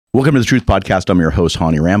Welcome to the Truth Podcast. I'm your host,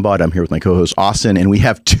 Hani Rambod. I'm here with my co-host, Austin, and we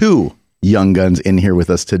have two young guns in here with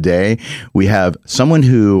us today. We have someone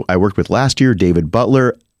who I worked with last year, David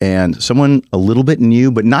Butler, and someone a little bit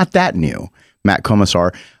new, but not that new, Matt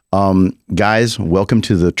Comisar. Guys, welcome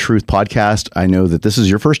to the Truth Podcast. I know that this is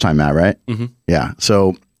your first time, Matt, right? Mm-hmm. Yeah.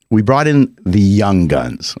 So we brought in the young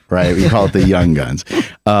guns, right? We call it the young guns.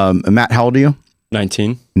 Matt, how old are you?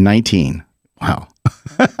 19. 19. Wow.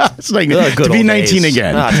 It's like to be 19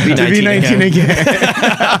 again. To be 19 again.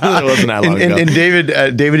 It wasn't that long ago. And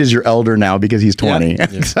David is your elder now because he's 20.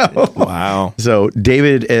 Yeah. So, wow. So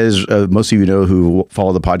David, as most of you know who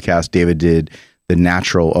follow the podcast, David did the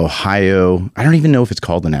Natural Ohio. I don't even know if it's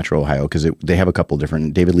called the Natural Ohio because they have a couple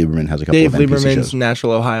different. David Lieberman has a couple of NPC Lieberman's shows.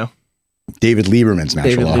 Natural Ohio. David Lieberman's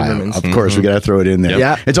Natural Ohio. Of course, we got to throw it in there.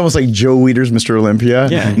 Yeah. It's almost like Joe Weider's Mr. Olympia.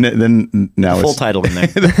 Yeah. Then now Full it's title in there.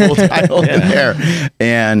 the full title in there.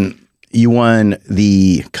 And you won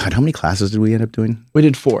the, God, how many classes did we end up doing? We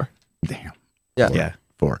did 4. Damn. Yeah.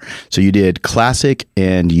 4. So you did classic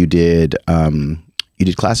and you did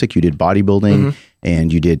classic, you did bodybuilding,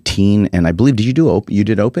 and you did teen, and I believe, did you do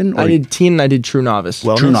open? I did teen and I did true novice.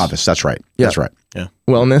 True novice, that's right. Yeah. That's right. Yeah.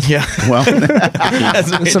 Wellness. Yeah. Well,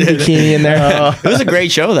 Some bikini in there. It was a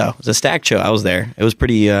great show, though. It was a stacked show. I was there. It was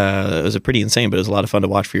pretty insane, but it was a lot of fun to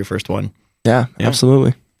watch for your first one. Yeah,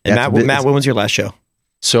 absolutely. And Yeah, Matt, when was your last show?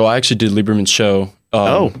 So I actually did Lieberman's show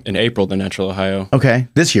in April, the Natural Ohio. okay,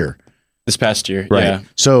 this year. This past year, Right. yeah.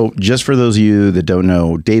 So just for those of you that don't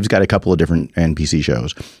know, Dave's got a couple of different NPC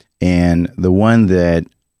shows. And the one that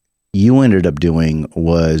you ended up doing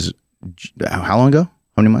was, how long ago?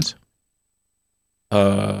 How many months?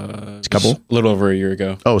 A couple? A little over a year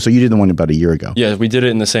ago. Oh, so you did the one about a year ago. Yeah, we did it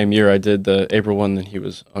in the same year. I did the April one, then he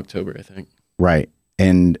was October, I think. Right.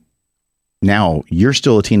 And now you're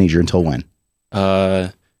still a teenager until when?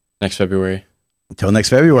 Next February. Until next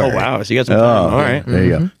February. Oh, wow. So you got some time. All right. There you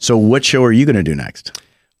go. So what show are you going to do next?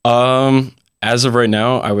 As of right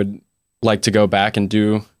now, I would like to go back and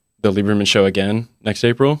do the Lieberman show again next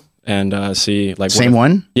April and see like Same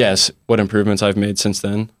one? Yes, what improvements I've made since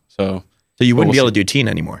then. So you wouldn't we'll be able see. to do teen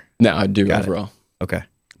anymore. No, I do Got it. overall. Okay.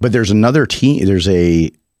 But there's another there's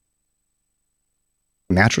a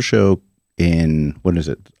natural show in, what is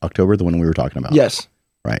it, October, the one we were talking about? Yes.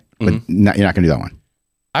 Right. But you're not going to do that one.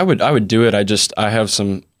 I would do it. I have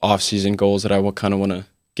some off-season goals that I will kind of want to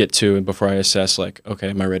get to before I assess like, okay,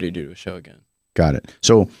 am I ready to do a show again? Got it.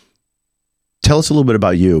 So tell us a little bit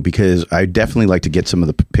about you, because I definitely like to get some of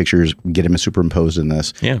the pictures, get them superimposed in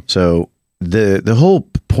this. Yeah. So the whole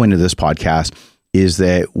point of this podcast is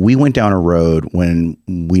that we went down a road when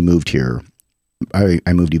we moved here. I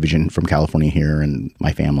moved even from California here and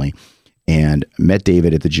my family, and met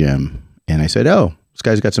David at the gym. And I said, oh, this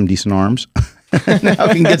guy's got some decent arms.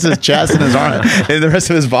 Now he gets his chest and his arm and the rest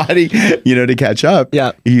of his body, to catch up.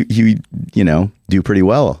 Yeah. You do pretty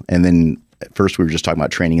well. And then at first we were just talking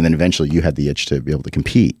about training, and then eventually you had the itch to be able to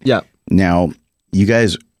compete. Yeah. Now, you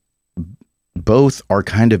guys both are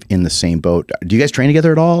kind of in the same boat. Do you guys train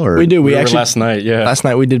together at all? Or? We do. We were actually, last night, yeah. last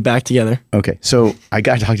night we did back together. Okay. So I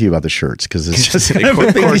got to talk to you about the shirts, because it's just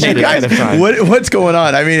coordinated you guys, ahead of time. what's going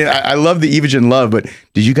on? I mean, I love the Evogen love, but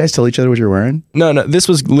did you guys tell each other what you're wearing? No, this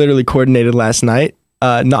was literally coordinated last night.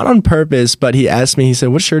 Not on purpose, but he asked me, he said,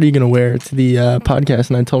 what shirt are you going to wear to the podcast?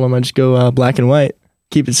 And I told him I'd just go black and white.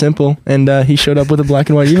 Keep it simple. And he showed up with a black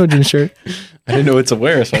and white Evogen shirt. I didn't know what to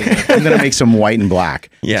wear, so I was like, I'm going to make some white and black.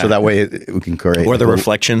 Yeah. So that way we can create. Or the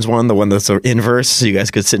reflections one, the one that's inverse, so you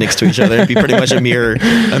guys could sit next to each other. It'd be pretty much a mirror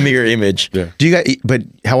image. yeah. Do you guys, but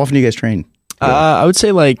how often do you guys train? I would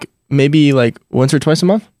say maybe once or twice a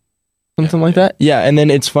month. Something like that. Yeah. And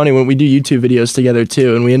then it's funny when we do YouTube videos togetger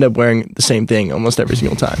too, and we end up wearing the same thing almost every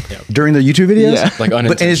single time. During the YouTube videos? Yeah. Like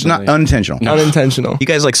But and it's not unintentional. Unintentional. You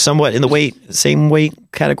guys somewhat in the same weight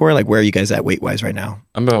category? Like where are you guys at weight-wise right now?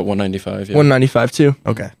 I'm about 195, yeah. 195 too.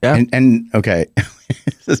 Okay. Yeah. And okay,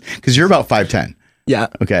 because you're about 5'10". Yeah.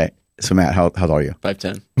 Okay. So Matt, how tall are you?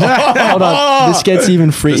 5'10". Hold on. This gets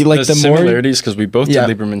even free. There's The more similarities because we both Yeah.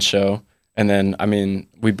 did Lieberman's show, and then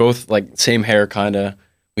we both same hair kind of.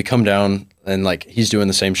 We come down and he's doing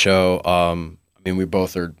the same show. We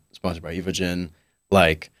both are sponsored by Evogen.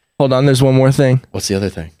 hold on, there's one more thing. What's the other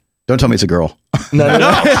thing? Don't tell me it's a girl. No. No,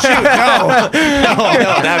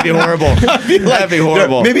 that'd be horrible. That'd be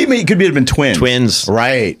horrible. Maybe it could have been twins. Twins.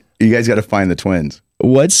 Right. You guys got to find the twins.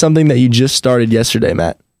 What's something that you just started yesterday,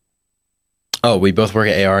 Matt? Oh, we both work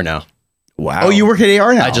at AR now. Wow. Oh, you work at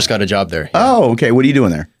AR now? I just got a job there. Oh, okay. What are you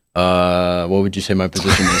doing there? What would you say my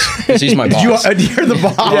position is? 'Cause he's my boss. You're the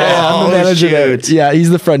boss. I'm the manager there. shoot. Yeah, he's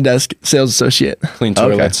the front desk sales associate. Clean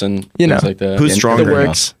toilets and You know, things like that. Who's And- stronger? The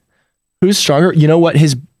works. Who's stronger? You know what?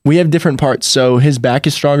 His we have different parts. So his back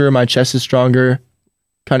is stronger, my chest is stronger.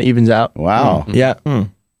 Kind of evens out. Wow. Yeah.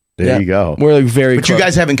 There you go. We're like very But close. you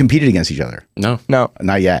guys haven't competed against each other. No.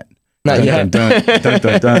 Not yet. Not Dun, yet. dun, dun,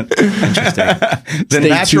 dun, dun.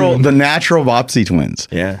 Interesting. The natural Bopsy twins.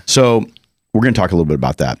 Yeah. So we're going to talk a little bit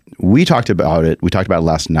about that. We talked about it. We talked about it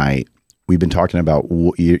last night. We've been talking about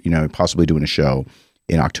possibly doing a show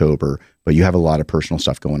in October, but you have a lot of personal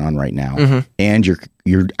stuff going on right now, and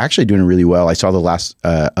you're actually doing really well. I saw the last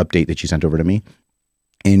update that you sent over to me,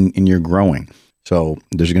 and you're growing. So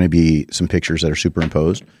there's going to be some pictures that are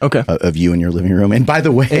superimposed of you in your living room. And by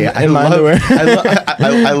the way, I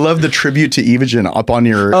love the tribute to Evagen up on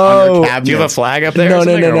your cabinet. Do you have a flag up there?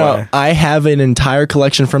 No. I have an entire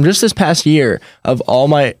collection from just this past year of all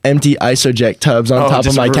my empty Isoject tubs on top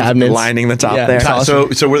of my cabinets. Lining the top there.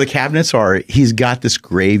 Awesome. So where the cabinets are, he's got this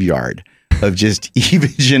graveyard of just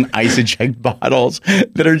Evagen Isoject bottles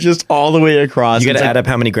that are just all the way across. You got to add up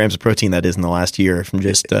how many grams of protein that is in the last year from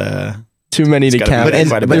just... Too many to count.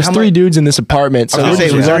 But there's 3 dudes in this apartment, so we're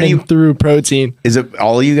just running through protein. Is it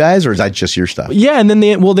all of you guys, or is that just your stuff? Yeah, and then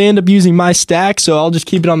they end up using my stack, so I'll just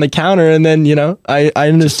keep it on the counter, and then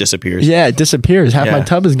I just disappears. Yeah, it disappears. Half my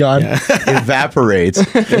tub is gone. Yeah. Evaporates.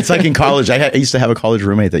 It's like in college. I used to have a college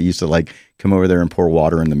roommate that used to like come over there and pour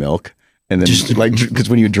water in the milk. And then, because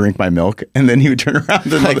when you would drink my milk, and then he would turn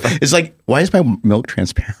around and it's like, why is my milk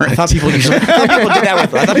transparent? I thought people did that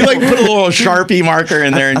with. I thought people put a little Sharpie marker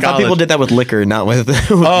in there. I thought people did that with liquor, not with.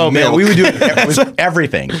 Milk. Man, we would do it with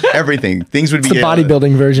everything. Things would be the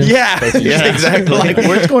bodybuilding version. Yeah, exactly. Like,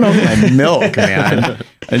 what's going on with my milk, man?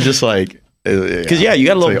 And just like, because you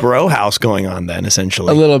got a little bro house going on then,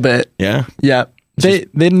 essentially. A little bit. Yeah. They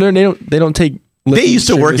don't take. They used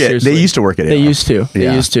to work it. They used to work it. They used to.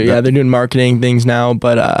 Yeah, they're doing marketing things now,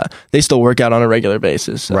 but they still work out on a regular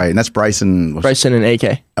basis. So. Right, and that's Bryson. Bryson and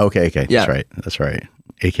AK. Okay. Yeah. That's right.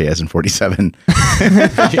 AK as in 47.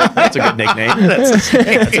 That's a good nickname.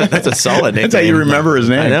 That's a solid nickname. That's how you remember his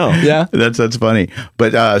name. I know. Yeah. That's funny.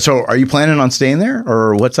 But so are you planning on staying there,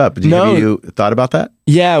 or what's up? Have you thought about that?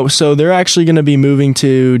 Yeah, so they're actually going to be moving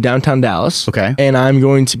to downtown Dallas. Okay. And I'm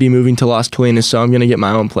going to be moving to Las Colinas, so I'm going to get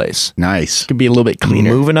my own place. Nice. Could be a little bit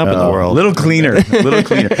cleaner. Moving up in the world. A little cleaner.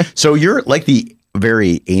 So you're like the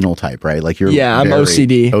very anal type, right? Like I'm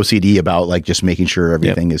OCD about like just making sure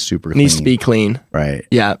everything is super clean. Needs to be clean. Right.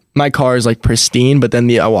 Yeah. My car is like pristine, but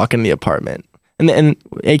then I walk in the apartment. And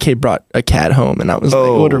AK brought a cat home, and I was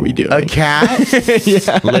like, "What are we doing? A cat?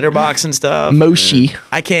 Yeah, litter box and stuff. Moshi.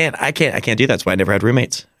 I can't do that. That's why I never had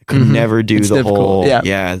roommates. I could never do the whole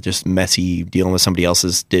just messy dealing with somebody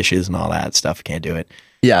else's dishes and all that stuff. I can't do it.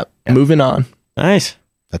 Yeah. Moving on. Nice.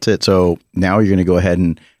 That's it. So now you're going to go ahead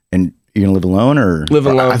and you're going to live alone, or live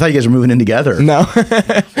alone? I thought you guys were moving in together. No.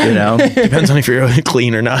 Depends on if you're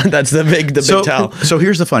clean or not. That's the big tell. So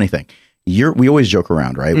here's the funny thing. We always joke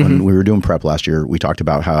around, right? When we were doing prep last year, we talked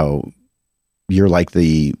about how you're like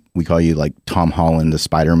we call you like Tom Holland, the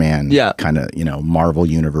Spider-Man kind of, Marvel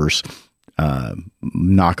universe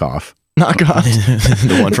knockoff.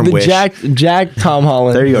 The one from Wish. Jack Tom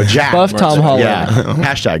Holland. There you go. Jack. Buff Tom Holland. Yeah.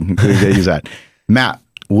 Hashtag. We use that. Matt,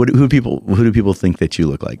 who do people think that you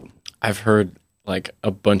look like? I've heard like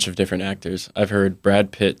a bunch of different actors. I've heard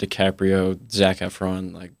Brad Pitt, DiCaprio, Zac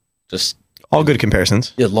Efron, like just all good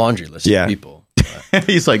comparisons. Yeah, laundry list of people.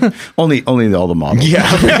 He's like only all the models. Yeah,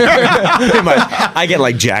 I get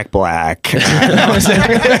like Jack Black. I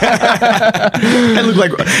look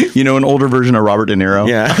like an older version of Robert De Niro.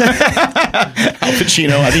 Yeah, Al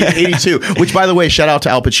Pacino. I think 82. Which, by the way, shout out to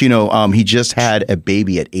Al Pacino. He just had a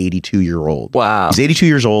baby at 82-year-old. Wow, he's 82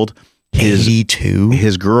 years old. 82.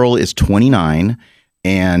 His girl is 29.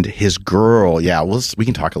 And his girl, we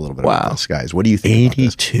can talk a little bit about this, guys. What do you think?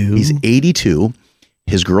 82. He's 82.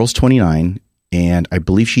 His girl's 29, and I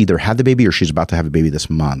believe she either had the baby or she's about to have a baby this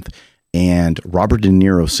month. And Robert De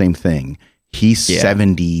Niro, same thing. He's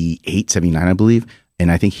 78, 79, I believe,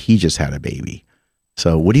 and I think he just had a baby.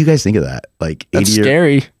 So, what do you guys think of that? Like, that's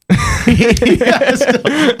scary.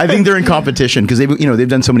 I think they're in competition because they've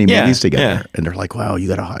done so many movies together, and they're like, "Wow, you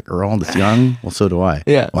got a hot girl this young." Well, so do I.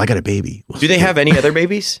 Yeah. Well, I got a baby. Do they have any other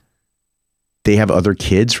babies? They have other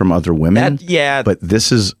kids from other women. But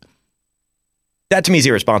this is that to me is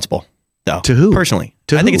irresponsible. Though. To who? Personally,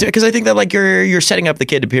 I think it's because I think that like you're setting up the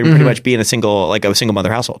kid to pretty much be in a single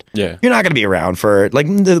mother household. Yeah, you're not going to be around for like.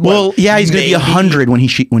 He's going to be 100 when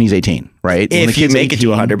he's 18, right? If you make it to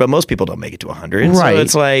 100, but most people don't make it to 100. Right. So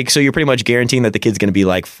it's like you're pretty much guaranteeing that the kid's going to be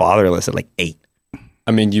like fatherless at like 8.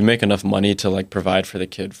 I mean, you make enough money to like provide for the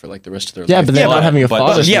kid for like the rest of their life. Yeah, but they're not having a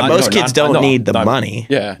father. Most kids don't need the money.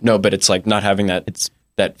 Yeah, no, but it's like not having that.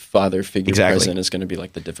 that father figure present is going to be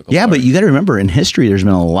like the difficult part. But you got to remember, in history, there's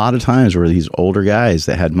been a lot of times where these older guys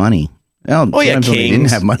that had money. Kings. They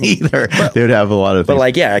didn't have money either. They would have a lot of things.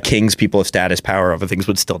 But kings, people of status, power, other things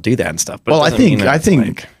would still do that and stuff. But I think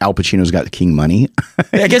Al Pacino's got king money.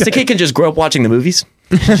 I guess the kid can just grow up watching the movies.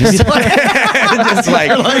 Just like,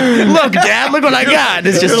 look, Dad, look what I got.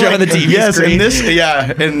 It's just showing the TV screen.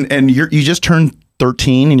 And you just turned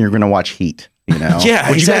 13 and you're going to watch Heat. You know,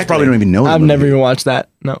 which you guys probably don't even know. I've never even watched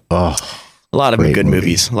that. No. Oh, a lot of good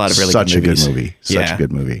movies. A lot of really such good movies. Such a good movie. Such a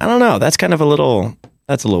good movie. I don't know. That's kind of a little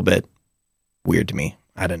bit weird to me.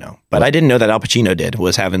 I don't know, but I didn't know that Al Pacino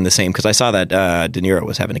was having the same, because I saw that De Niro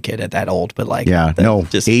was having a kid at that old, but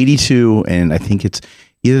just 82, and I think it's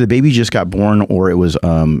either the baby just got born or it was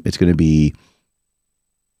it's going to be,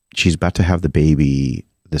 she's about to have the baby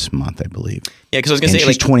this month, I believe. Yeah, because I was going to say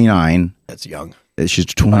she's 29. That's young. She's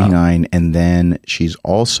 29, and then she's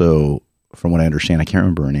also, from what I understand, I can't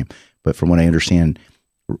remember her name, but from what I understand,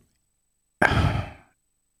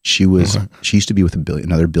 she used to be with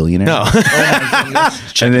another billionaire. No. Oh my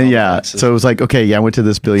goodness. And then so it was like, okay, I went to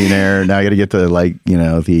this billionaire. Now I got to get the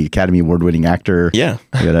the Academy Award winning actor. Yeah,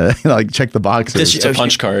 I got to check the boxes. It's a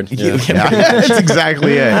punch card. That's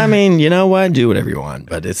exactly it. I mean, you know what? Do whatever you want,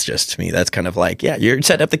 but it's just, to me, that's kind of like, you're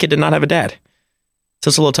setting up the kid to not have a dad, so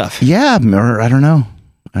it's a little tough. Yeah, or I don't know.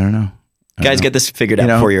 Guys, get this figured out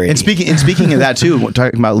before you're 80. And speaking of that too,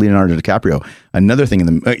 talking about Leonardo DiCaprio, another thing in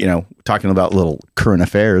the talking about little current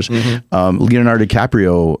affairs, Leonardo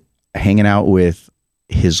DiCaprio hanging out with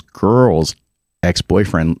his girl's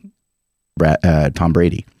ex-boyfriend, Tom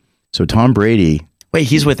Brady. So Tom Brady. Wait,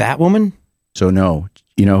 he's with that woman? So no,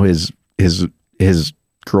 his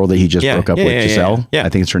girl that he just broke up with, Giselle. Yeah, I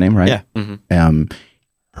think it's her name, right? Yeah. Mm-hmm.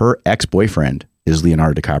 Her ex-boyfriend is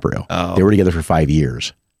Leonardo DiCaprio. Oh. They were together for 5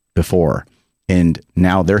 years before, and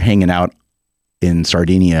now they're hanging out in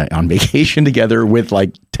Sardinia on vacation together with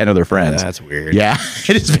 10 other friends. That's weird. Yeah,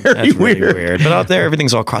 it is very weird. But out there,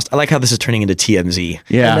 everything's all crossed. I like how this is turning into TMZ.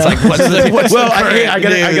 Yeah, it's like what's well, I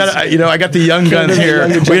got the young guns here.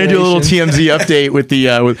 We're gonna do a little TMZ update with the.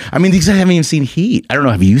 I mean, these guys haven't even seen Heat. I don't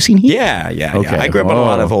know. Have you seen Heat? Yeah. Okay. I grew up on a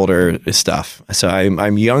lot of older stuff, so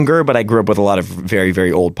I'm younger, but I grew up with a lot of very,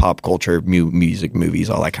 very old pop culture, music, movies,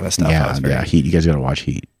 all that kind of stuff. Yeah. Heat. You guys got to watch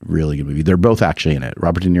Heat. Really good movie. They're both actually in it.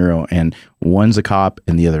 Robert De Niro, and one's a cop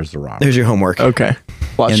and the other's the robber. There's your homework. Okay.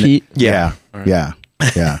 Watch Heat. Yeah.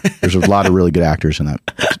 There's a lot of really good actors in that.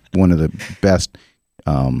 It's one of the best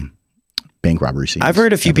bank robbery scenes. I've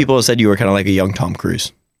heard a few people have said you were kind of like a young Tom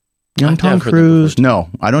Cruise. Young Tom Cruise? No,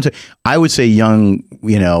 I don't. I would say young,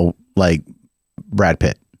 like Brad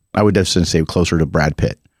Pitt. I would definitely say closer to Brad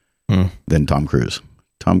Pitt than Tom Cruise.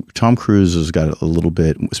 Tom Cruise has got a little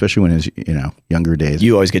bit, especially when his younger days.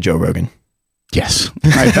 You always get Joe Rogan. Yes.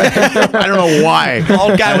 I don't know why.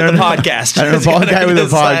 Bald guy with the podcast. I don't know, bald guy with a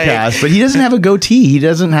podcast. But he doesn't have a goatee.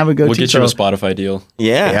 We'll get you a Spotify deal.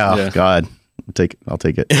 Yeah. God. I'll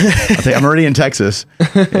take it. I'm already in Texas.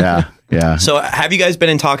 Yeah. So have you guys been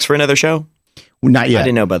in talks for another show? Not yet. I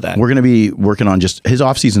didn't know about that. We're going to be working on his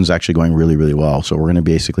off season is actually going really, really well. So we're going to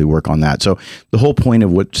basically work on that. So the whole point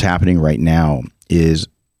of what's happening right now is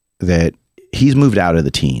that he's moved out of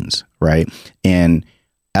the teens, right? And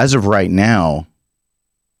as of right now,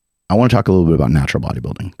 I want to talk a little bit about natural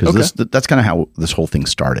bodybuilding because that's kind of how this whole thing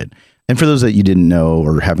started. And for those that you didn't know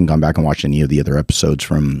or haven't gone back and watched any of the other episodes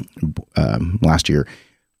from last year,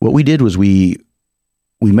 what we did was we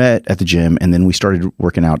met at the gym and then we started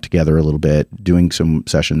working out together a little bit, doing some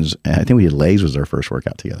sessions. And I think we did legs was our first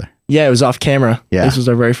workout together. Yeah, it was off camera. Yeah. This was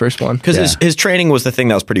our very first one. Because his training was the thing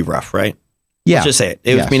that was pretty rough, right? Yeah. Let's just say it.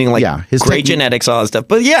 It was meaning his great genetics, all that stuff.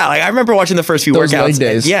 But I remember watching the first few Those workouts. leg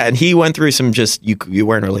days. And he went through some you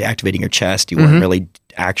weren't really activating your chest. You weren't really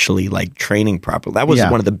actually training properly. That was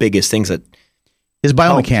one of the biggest things that his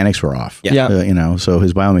biomechanics were off. Yeah. So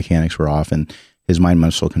his biomechanics were off and his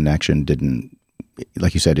mind-muscle connection didn't,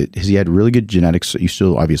 like you said, he had really good genetics. You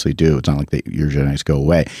still obviously do. It's not like your genetics go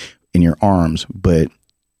away in your arms. But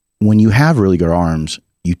when you have really good arms,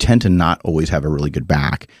 you tend to not always have a really good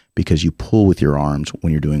back because you pull with your arms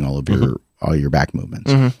when you're doing all of your back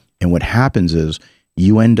movements. And what happens is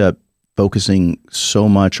you end up focusing so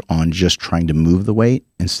much on just trying to move the weight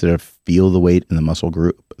instead of feel the weight in the muscle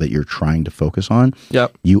group that you're trying to focus on.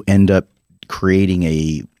 Yep. You end up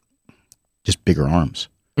creating just bigger arms.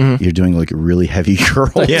 You're doing a really heavy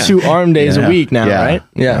curl. 2 arm days a week now, right?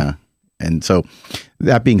 Yeah. And so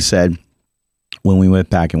that being said, when we went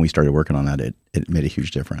back and we started working on that, it made a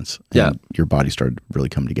huge difference. And your body started to really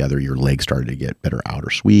come together. Your legs started to get better outer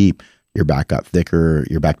sweep. Your back got thicker.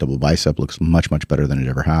 Your back double bicep looks much, much better than it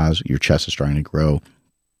ever has. Your chest is starting to grow.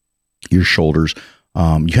 Your shoulders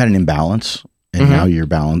You had an imbalance, and now you're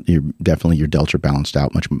balanced. Your delts are balanced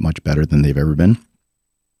out much better than they've ever been,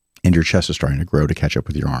 and your chest is starting to grow to catch up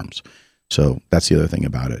with your arms. So that's the other thing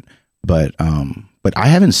about it. But I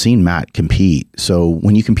haven't seen Matt compete. So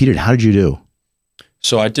when you competed, how did you do?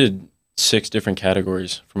 So I did 6 different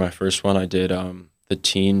categories. For my first one, I did the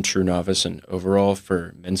teen, true novice, and overall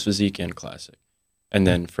for men's physique and classic. And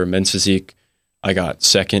then for men's physique, I got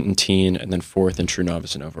second in teen, and then fourth in true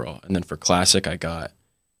novice and overall. And then for classic, I got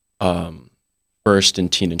first in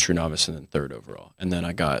teen and true novice, and then third overall. And then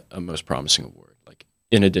I got a most promising award, like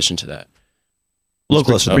in addition to that. A little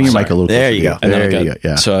closer. Bring your mic a little closer. There you go. And there you go.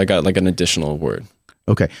 Yeah. So I got like an additional award.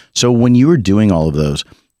 Okay. So when you were doing all of those,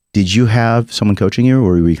 did you have someone coaching you,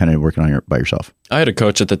 or were you kind of working on by yourself? I had a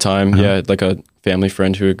coach at the time. Yeah, like a family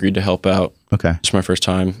friend who agreed to help out. Okay. It's my first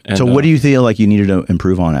time. And, so what do you feel like you needed to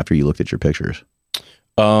improve on after you looked at your pictures?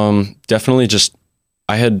 Definitely just,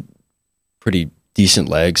 I had pretty decent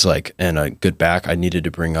legs, like, and a good back I needed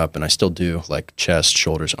to bring up, and I still do, like chest,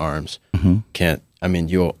 shoulders, arms. You can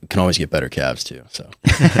always get better calves too. So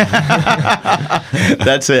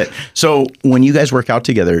that's it. So when you guys work out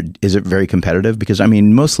together, is it very competitive? Because I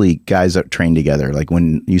mean, mostly guys that train together, like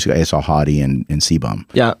when I saw Hottie and C-Bum.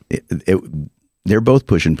 Yeah. They're both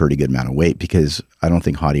pushing pretty good amount of weight, because I don't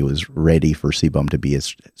think Hottie was ready for C-Bum to be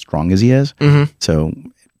as strong as he is. So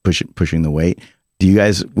pushing the weight. Do you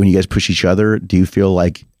guys, when you guys push each other, do you feel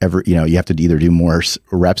like you have to either do more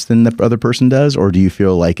reps than the other person does, or do you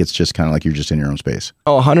feel like it's just kind of like you're just in your own space?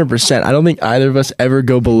 Oh, 100%. I don't think either of us ever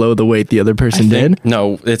go below the weight the other person did.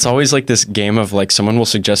 No, it's always like this game of like someone will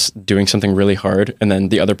suggest doing something really hard, and then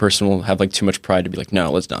the other person will have like too much pride to be like,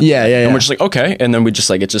 no, let's not. Yeah. And we're just like, okay. And then we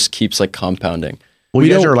just like, it just keeps like compounding. Well, We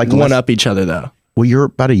you guys don't are like one up each other though. Well, you're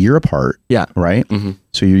about a year apart. Yeah. Right?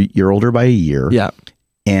 So you're older by a year. Yeah.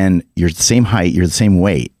 And you're the same height, you're the same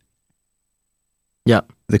weight. Yeah.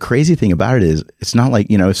 The crazy thing about it is, it's not like,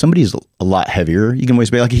 if somebody's a lot heavier, you can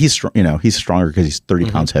always be like, he's stronger because he's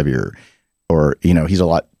 30 pounds heavier, or, he's a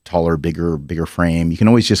lot taller, bigger frame. You can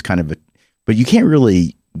always just but you can't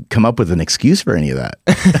really come up with an excuse for any of that.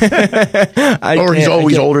 He's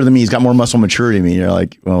always older than me. He's got more muscle maturity than me. You're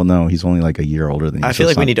like, well, no, he's only like a year older than you. I feel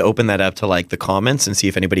like we need to open that up to like the comments and see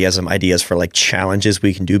if anybody has some ideas for like challenges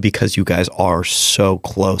we can do, because you guys are so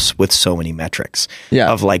close with so many metrics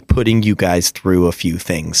of like putting you guys through a few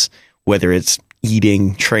things, whether it's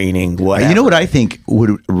eating, training, whatever. You know what I think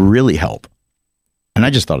would really help? And I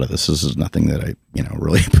just thought of this. This is nothing that I,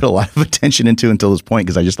 really put a lot of attention into until this point,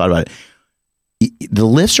 because I just thought about it. The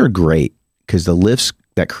lifts are great, because the lifts,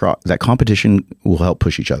 that competition will help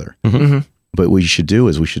push each other. But what you should do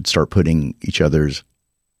is we should start putting each other's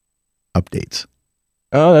updates.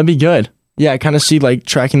 Oh, that'd be good. Yeah, kind of see like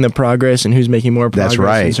tracking the progress and who's making more progress. That's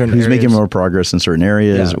right. In certain who's areas. making more progress in certain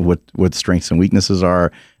areas, what strengths and weaknesses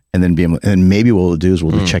are, and then maybe what we'll do is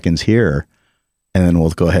we'll do check-ins here, and then we'll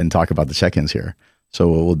go ahead and talk about the check-ins here. So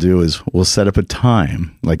what we'll do is we'll set up a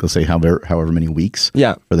time, like let's say however many weeks,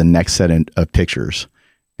 for the next set of pictures,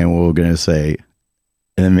 and we're going to say,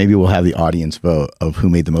 and then maybe we'll have the audience vote of who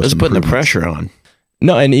made the most. Just putting the pressure on.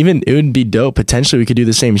 No, and even it would be dope. Potentially, we could do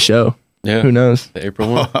the same show. Yeah, who knows? The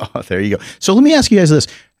April one. There you go. So let me ask you guys this.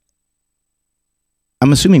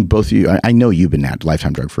 I'm assuming both of you. I know you've been at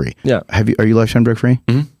lifetime drug free. Yeah. Are you lifetime drug free?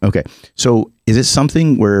 Okay. So is it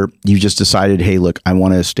something where you just decided, hey, look, I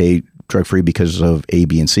want to stay drug free because of A,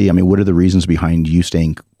 B, and C? I mean, what are the reasons behind you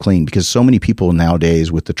staying clean? Because so many people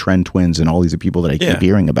nowadays with the Trend Twins and all these people that I keep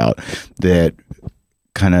hearing about, that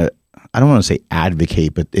kind of, I don't want to say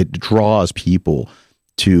advocate, but it draws people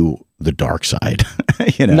to the dark side.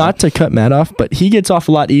 Not to cut Matt off, but he gets off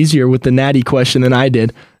a lot easier with the natty question than I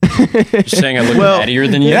did. You're saying I look nattier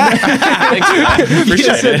than you? Thanks, man.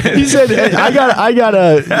 Appreciate it. He said, I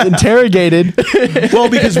got interrogated. Well,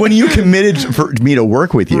 because when you committed for me to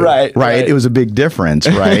work with you, right, it was a big difference,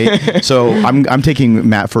 right? So I'm taking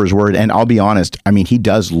Matt for his word, and I'll be honest. I mean, he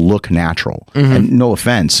does look natural, and no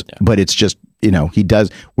offense, but it's just, he does.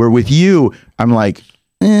 Where with you, I'm like,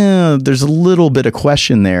 there's a little bit of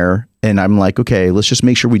question there. And I'm like, okay, let's just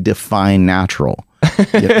make sure we define natural.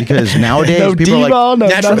 Because nowadays people are like,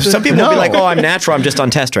 natural. Some people will be like, oh, I'm natural. I'm just on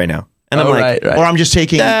test right now. And I'm like, or I'm just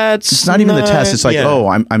taking, it's not even the test. It's like, oh,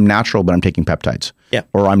 I'm natural, but I'm taking peptides. Yeah.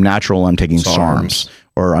 Or I'm natural, I'm taking SARMs.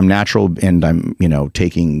 Or I'm natural and I'm,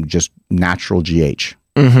 taking just natural GH.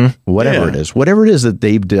 Whatever it is, that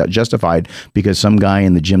they've justified because some guy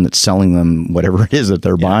in the gym that's selling them whatever it is that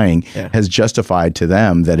they're buying has justified to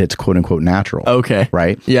them that it's quote unquote natural. Okay.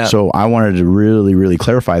 Right. Yeah. So I wanted to really, really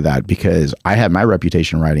clarify that because I had my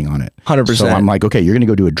reputation riding on it. 100%. So I'm like, okay, you're going to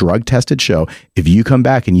go do a drug tested show. If you come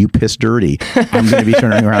back and you piss dirty, I'm going to be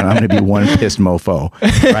turning around and I'm going to be one pissed mofo.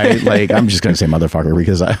 Right. Like I'm just going to say motherfucker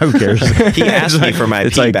because who cares? He asked me for my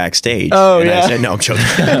pee backstage. Oh, and yeah. I said, no, I'm joking.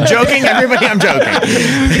 I'm joking, everybody. I'm joking.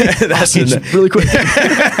 That's really quick.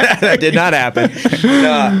 That did not happen.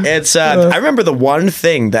 No, it's. I remember the one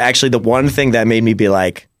thing that made me be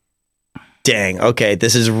like, "Dang, okay,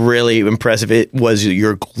 this is really impressive." It was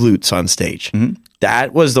your glutes on stage.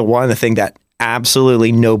 That was the thing that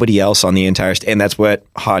absolutely nobody else on the entire stage, and that's what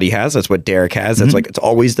Hottie has. That's what Derek has. That's like it's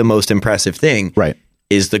always the most impressive thing. Right.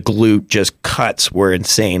 Is the glute just cuts were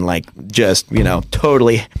insane, like just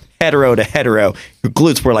totally. Hetero to hetero, your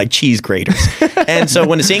glutes were like cheese graters. And so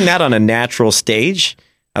when seeing that on a natural stage,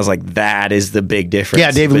 I was like, that is the big difference.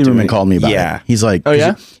 Yeah, Dave Lieberman called me about it. He's like, oh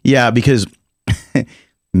yeah? Yeah, because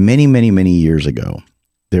many, many, many years ago,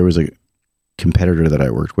 there was a competitor that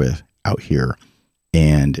I worked with out here,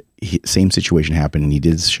 and same situation happened, and he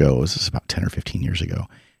did shows. This is about 10 or 15 years ago.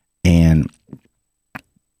 And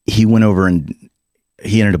he went over and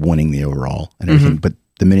he ended up winning the overall and everything. But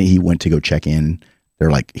the minute he went to go check in, they're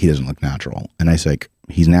like, he doesn't look natural. And I said,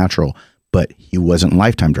 he's natural, but he wasn't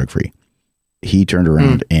lifetime drug free. He turned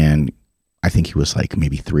around and I think he was like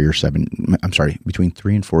maybe between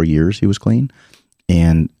 3 and 4 years he was clean.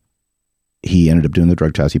 And he ended up doing the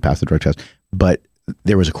drug test. He passed the drug test. But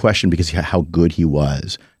there was a question because how good he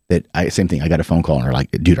was that same thing. I got a phone call and they're like,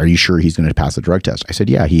 dude, are you sure he's going to pass the drug test? I said,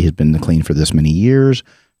 yeah, he has been clean for this many years.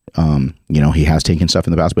 He has taken stuff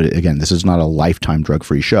in the past, but again, this is not a lifetime drug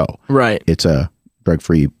free show. Right. It's a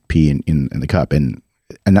drug-free pee in the cup. And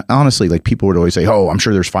honestly, like people would always say, oh, I'm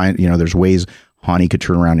sure there's ways Hani could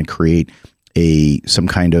turn around and create some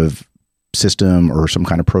kind of system or some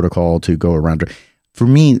kind of protocol to go around. For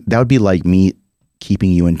me, that would be like me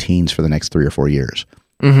keeping you in teens for the next 3 or 4 years,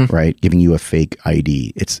 right? Giving you a fake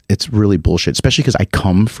ID. It's really bullshit, especially because I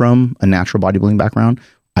come from a natural bodybuilding background.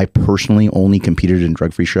 I personally only competed in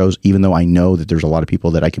drug-free shows, even though I know that there's a lot of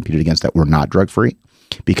people that I competed against that were not drug-free,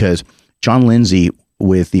 because John Lindsay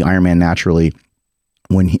with the Ironman Naturally,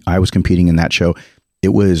 when I was competing in that show, it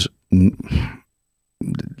wasn't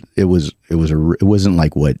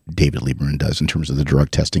like what David Lieberman does in terms of the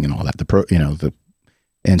drug testing and all that.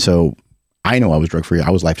 And so I know I was drug free.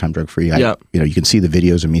 I was lifetime drug free. You can see the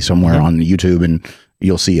videos of me somewhere on YouTube, and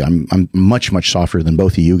you'll see I'm much, much softer than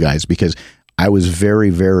both of you guys because I was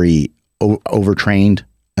very, very overtrained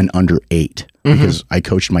and underate because I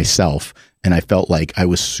coached myself. And I felt like I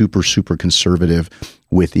was super, super conservative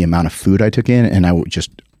with the amount of food I took in. And I would just...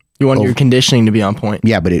 You want your conditioning to be on point.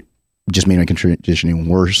 Yeah, but it just made my conditioning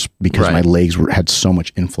worse because my legs had so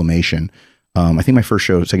much inflammation. I think my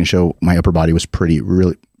second show, my upper body was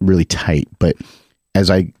really, really tight. But as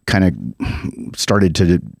I kind of started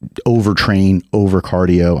to overtrain, over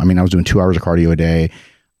cardio, I mean, I was doing 2 hours of cardio a day.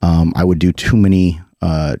 I would do too many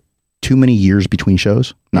years between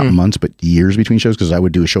shows, not months, but years between shows, because I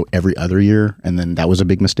would do a show every other year. And then that was a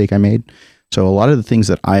big mistake I made. So a lot of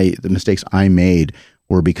the mistakes I made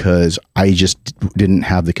were because I just didn't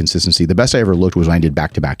have the consistency. The best I ever looked was when I did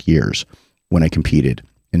back-to-back years when I competed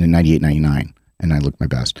in 98, 99, and I looked my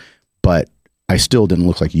best. But I still didn't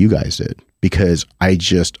look like you guys did because I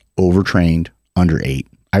just overtrained, underate.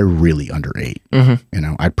 I really underate.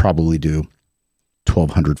 I'd probably do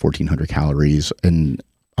 1,200, 1,400 calories, and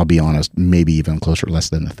I'll be honest, maybe even closer, less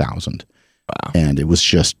than 1,000. Wow. And it was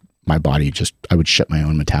just my body I would shut my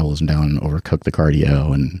own metabolism down and overcook the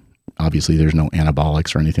cardio. And obviously there's no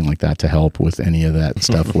anabolics or anything like that to help with any of that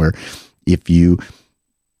stuff where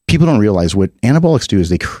people don't realize what anabolics do is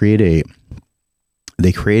they create an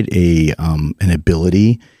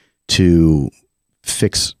ability to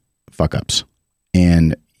fix fuck ups,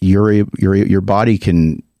 and your body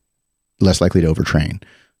can less likely to overtrain.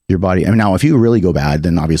 Your body. I mean, now if you really go bad,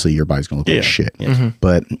 then obviously your body's going to look like shit.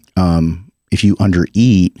 But if you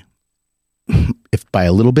undereat, if by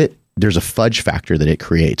a little bit, there's a fudge factor that it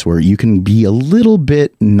creates where you can be a little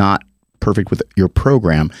bit not perfect with your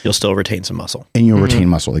program. You'll still retain some muscle. And you'll retain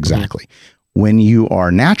muscle, exactly. When you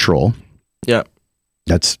are natural,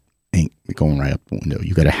 that's ain't going right up the window.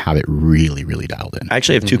 You got to have it really, really dialed in. I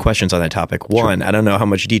actually have 2 questions on that topic. One, I don't know how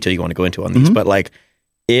much detail you want to go into on these, but like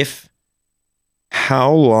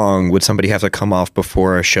how long would somebody have to come off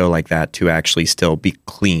before a show like that to actually still be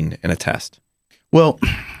clean in a test? Well,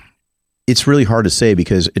 it's really hard to say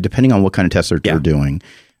because depending on what kind of test they're doing,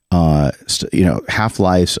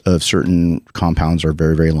 half-lives of certain compounds are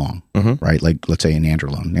very, very long, right? Like, let's say an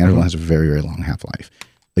nandrolone. Nandrolone has a very, very long half-life.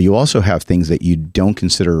 But you also have things that you don't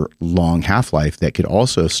consider long half-life that could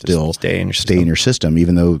also still stay in your system,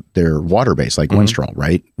 even though they're water-based, like Winstrol,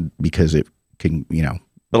 right? Because it can,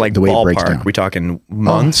 but like the way it breaks down. We talking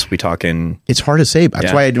months? We talking? It's hard to say.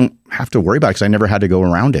 That's why I don't have to worry about it, because I never had to go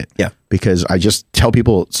around it. Yeah. Because I just tell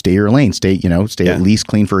people, stay your lane, stay at least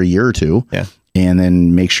clean for a year or two. Yeah. And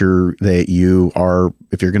then make sure that you are,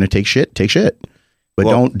 if you're going to take shit.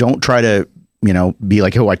 But don't try to, be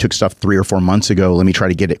like, oh, I took stuff 3 or 4 months ago. Let me try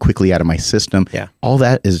to get it quickly out of my system. Yeah. All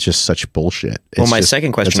that is just such bullshit. Well, my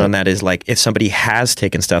second question on that is, like, if somebody has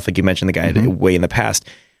taken stuff, like you mentioned the guy way in the past,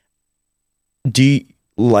 do you,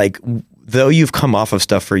 like, though you've come off of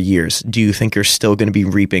stuff for years, do you think you're still going to be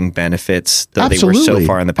reaping benefits though Absolutely. They were so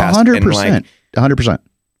far in the past? 100%.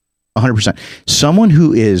 100%. Someone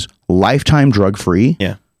who is lifetime drug-free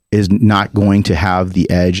is not going to have the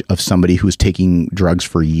edge of somebody who's taking drugs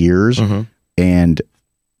for years and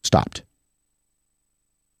stopped.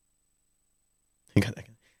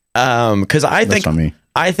 Because I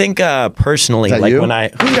think personally, like, you? when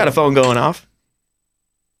who's got a phone going off?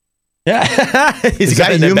 Yeah, he's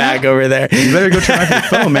got in the bag over there. You better go turn off your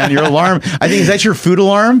phone, man. Your alarm. I think, is that your food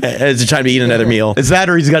alarm? It's time to eat another meal. Is that,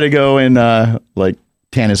 or he's got to go and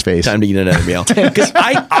tan his face? Time to eat another meal. Because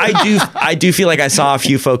I do feel like I saw a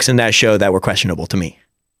few folks in that show that were questionable to me.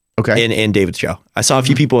 Okay. In David's show, I saw a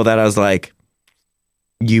few people that I was like,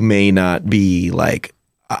 you may not be like.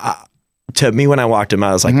 To me, when I walked him,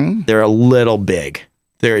 I was like, they're a little big.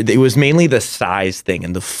 It was mainly the size thing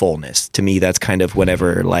and the fullness. To me, that's kind of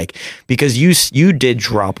whatever, like, because you did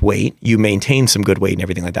drop weight, you maintained some good weight and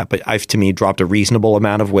everything like that. But I've, to me, dropped a reasonable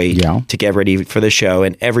amount of weight to get ready for the show,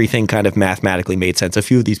 and everything kind of mathematically made sense. A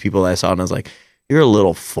few of these people I saw, and I was like, you're a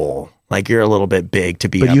little full. Like, you're a little bit big to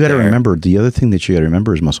be. But you got to remember, the other thing that you got to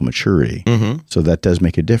remember is muscle maturity. So that does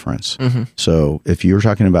make a difference. So if you're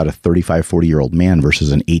talking about a 35, 40-year-old man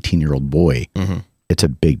versus an 18-year-old boy, it's a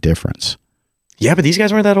big difference. Yeah, but these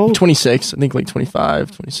guys weren't that old. 26, I think, like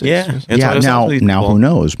 25, 26. Yeah. Now who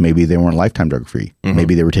knows? Maybe they weren't lifetime drug free.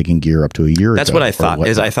 Maybe they were taking gear up to a year. That's what I thought.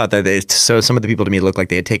 I thought that so some of the people to me looked like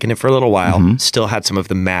they had taken it for a little while, still had some of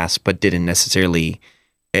the mass, but didn't necessarily.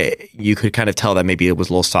 You could kind of tell that maybe it was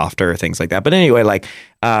a little softer or things like that. But anyway, like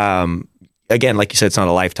again, like you said, it's not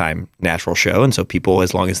a lifetime natural show, and so people,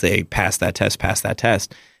 as long as they pass that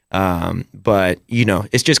test. But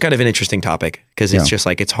it's just kind of an interesting topic, because it's just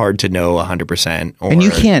like, it's hard to know 100%. And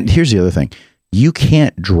you can't, here's the other thing. You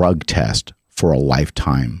can't drug test for a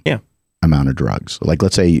lifetime amount of drugs. Like,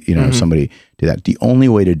 let's say, somebody did that. The only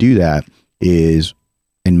way to do that is,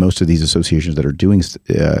 in most of these associations that are doing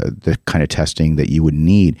the kind of testing that you would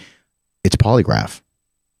need, it's polygraph.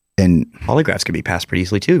 And polygraphs could be passed pretty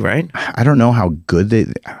easily too, right? I don't know how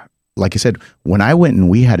good like I said, when I went and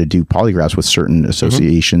we had to do polygraphs with certain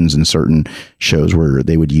associations and certain shows where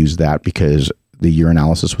they would use that because the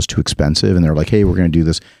urinalysis was too expensive, and they're like, hey, we're going to do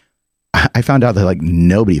this. I found out that, like,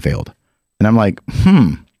 nobody failed. And I'm like,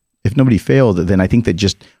 if nobody failed, then I think that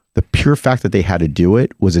just the pure fact that they had to do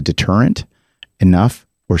it was a deterrent enough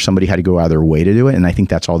where somebody had to go out of their way to do it. And I think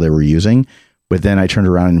that's all they were using. But then I turned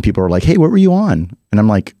around and people were like, hey, what were you on? And I'm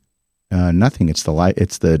like, nothing. It's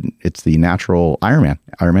the natural Ironman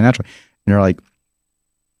natural. And they're like,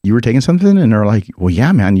 you were taking something? And they're like, well,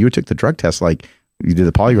 yeah, man, you took the drug test. Like, you did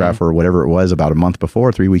the polygraph or whatever it was about a month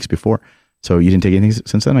before, 3 weeks before. So you didn't take anything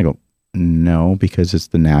since then? I go, no, because it's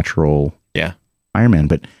the natural Ironman.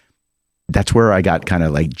 But that's where I got kind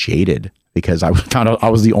of like jaded, because I found out I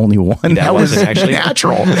was the only one that was actually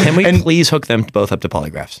natural. Can we please hook them both up to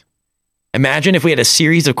polygraphs? Imagine if we had a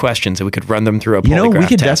series of questions and we could run them through a polygraph we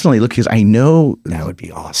could test. Definitely look, because I know that would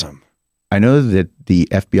be awesome. I know that the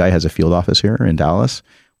FBI has a field office here in Dallas.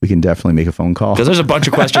 We can definitely make a phone call, because there's a bunch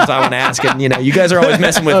of questions I want to ask, and you guys are always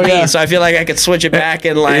messing with me, so I feel like I could switch it back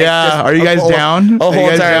and like. Yeah, are you guys down? A whole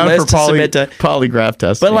entire list to submit to polygraph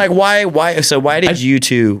testing. But like, why? So why did you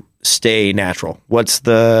two stay natural? What's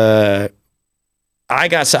the?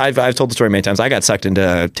 I've told the story many times. I got sucked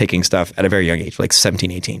into taking stuff at a very young age, like 17,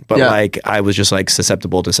 18. But like, I was just like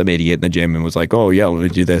susceptible to some idiot in the gym and was like, oh yeah, let me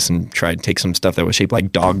do this, and tried to take some stuff that was shaped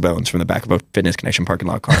like dog bones from the back of a Fitness Connection parking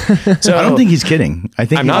lot car. So I don't think he's kidding. I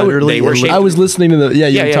think I'm not. They were shaped, I was listening to the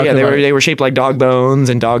They were shaped like dog bones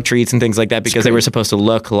and dog treats and things like that, because they were supposed to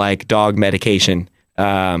look like dog medication.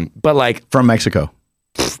 But like, from Mexico.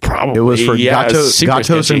 Probably. It was for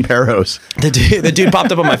Gatos and Perros. The dude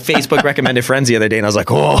popped up on my Facebook recommended friends the other day, and I was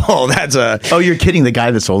like, oh, that's a... Oh, you're kidding? The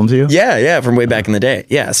guy that sold them to you? Yeah, from way back in the day.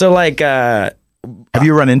 Yeah, so like... Have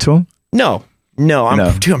you run into him? No.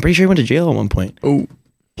 I'm pretty sure he went to jail at one point. Oh.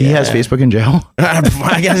 He has Facebook in jail?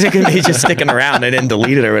 I guess it could be just sticking around. I didn't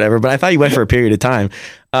delete it or whatever, but I thought you went for a period of time.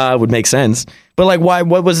 Would make sense. But like, why?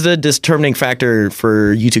 What was the determining factor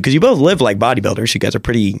for you two? Because you both live like bodybuilders. You guys are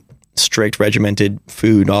pretty strict, regimented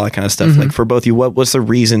food, all that kind of stuff. Like for both of you, what was the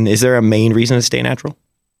reason? Is there a main reason to stay natural?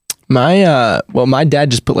 My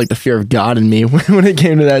dad just put like the fear of God in me when it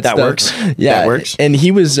came to that stuff. That works. Yeah. That works. And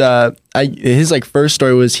he was, his like first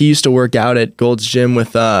story was he used to work out at Gold's Gym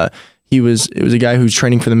with, it was a guy who was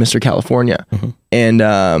training for the Mr. California.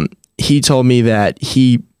 And, he told me that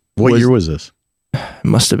What year was this?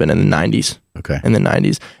 Must have been in the 90s. Okay. In the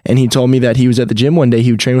 90s. And he told me that he was at the gym one day,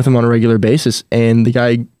 he would train with him on a regular basis, and the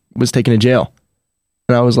guy was taken to jail.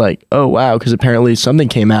 And I was like, oh wow, because apparently something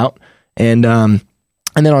came out. And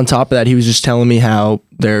then on top of that, he was just telling me how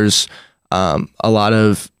there's a lot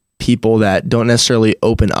of people that don't necessarily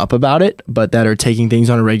open up about it, but that are taking things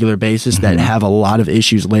on a regular basis that have a lot of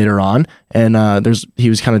issues later on. And he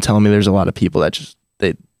was kind of telling me there's a lot of people that just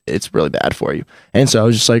it's really bad for you. And so I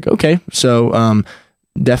was just like, okay, so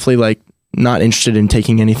definitely like not interested in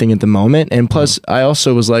taking anything at the moment. And plus, I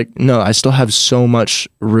also was like, no, I still have so much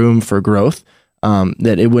room for growth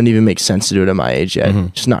that it wouldn't even make sense to do it at my age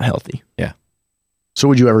yet. Just not healthy. Yeah. So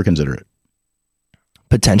would you ever consider it?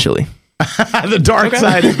 Potentially. The dark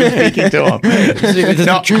side is speaking to him.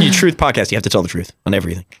 The truth podcast. You have to tell the truth on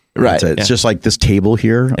everything. Right. It's just like this table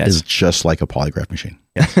here is just like a polygraph machine.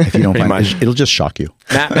 If you don't find it, it'll just shock you.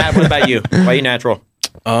 Matt, what about you? Why are you natural?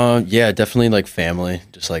 Yeah, definitely like family,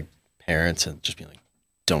 just like parents, and just being like,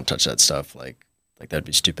 don't touch that stuff. Like that'd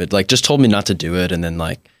be stupid. Like just told me not to do it. And then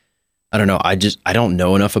like, I don't know. I don't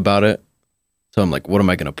know enough about it. So I'm like, what am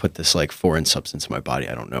I going to put this like foreign substance in my body?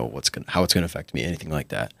 I don't know how it's going to affect me, anything like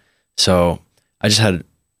that. So I just had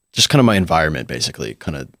kind of my environment basically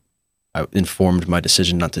kind of informed my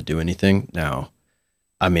decision not to do anything. Now,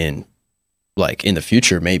 I mean, like in the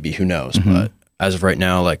future, maybe, who knows? But as of right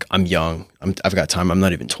now, like I'm young. I've got time. I'm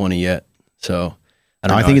not even 20 yet. So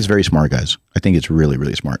I think it's very smart, guys. I think it's really,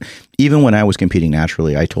 really smart. Even when I was competing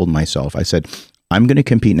naturally, I told myself, I said, I'm going to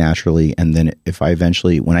compete naturally. And then if I'm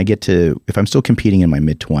still competing in my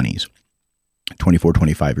mid 20s, 24,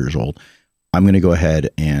 25 years old, I'm going to go ahead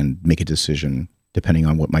and make a decision depending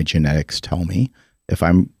on what my genetics tell me. If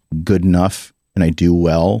I'm good enough and I do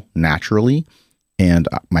well naturally and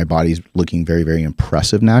my body's looking very, very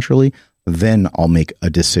impressive naturally, then I'll make a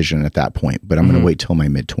decision at that point. But I'm going to wait till my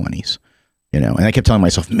mid 20s. And I kept telling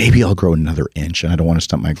myself, maybe I'll grow another inch, and I don't want to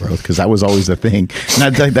stunt my growth because that was always the thing.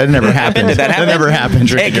 And that never happened. That never happened.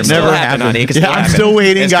 Hey, it never happened. I'm still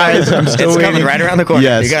waiting, guys. I'm still waiting. Coming right around the corner.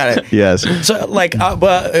 Yes. You got it. Yes. So, like,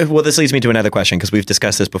 well, this leads me to another question because we've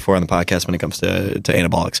discussed this before on the podcast when it comes to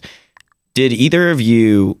anabolics. Did either of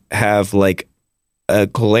you have like a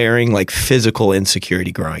glaring like physical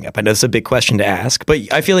insecurity growing up? I know it's a big question to ask,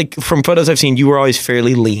 but I feel like from photos I've seen, you were always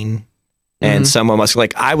fairly lean. And someone must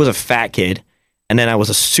like, I was a fat kid and then I was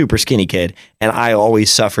a super skinny kid and I always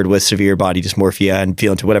suffered with severe body dysmorphia and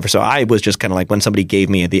feeling to whatever. So I was just kind of like, when somebody gave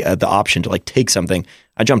me the option to like take something,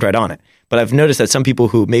 I jumped right on it. But I've noticed that some people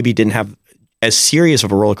who maybe didn't have as serious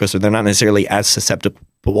of a roller coaster, they're not necessarily as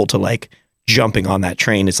susceptible to like jumping on that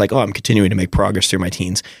train. It's like, oh, I'm continuing to make progress through my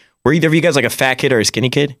teens. Were either of you guys like a fat kid or a skinny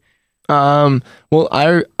kid? Well,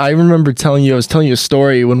 I remember I was telling you a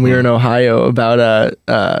story when we were in Ohio about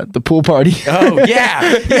the pool party. Oh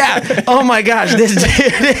yeah. Oh my gosh,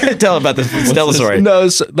 tell about this. Tell the story. No,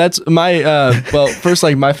 so that's my well, first,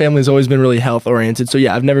 like my family's always been really health oriented. So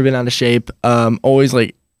yeah, I've never been out of shape. Always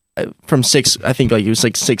like from I think like it was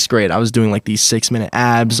like sixth grade, I was doing like these 6-minute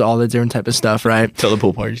abs, all that different type of stuff, right? Tell the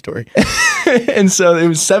pool party story. And so it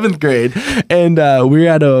was 7th grade, and we were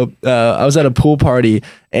at I was at a pool party,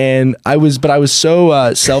 and I was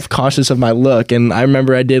so self-conscious of my look, and I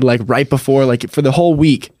remember I did like right before, like for the whole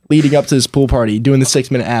week leading up to this pool party, doing the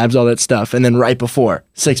 6-minute abs, all that stuff, and then right before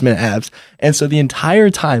 6-minute abs. And so the entire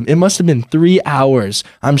time, it must have been 3 hours,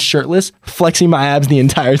 I'm shirtless, flexing my abs the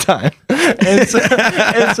entire time.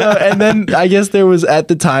 And then I guess there was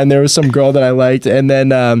some girl that I liked, and then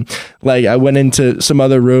like I went into some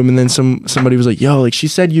other room, and then somebody was like, yo, like she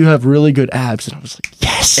said you have really good abs, and I was like,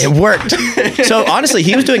 yes, it worked. So honestly,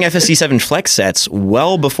 he was doing FSC 7 flex sets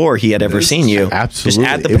well before he had ever seen you. Absolutely.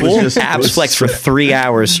 Just at the pool, abs flex for 3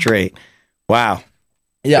 hours straight. Wow.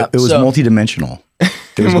 Yeah, it was multidimensional.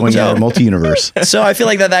 It was going down multi-universe. So I feel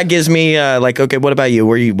like that gives me like, okay, what about you?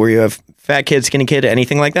 Were you a fat kid, skinny kid,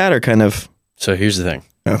 anything like that, or kind of? So here's the thing.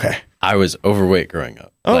 Okay. I was overweight growing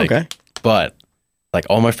up. Oh, okay. But like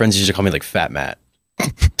all my friends used to call me like Fat Matt.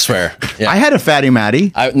 Swear. Yeah. I had a Fatty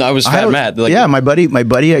Matty. I was Fat Matt. Like, yeah, my buddy,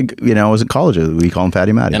 was in college. We call him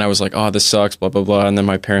Fatty Matty. And I was like, oh, this sucks, blah, blah, blah. And then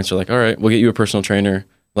my parents were like, all right, we'll get you a personal trainer.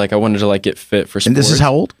 Like I wanted to like get fit for sports. And this is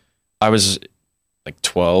how old? I was like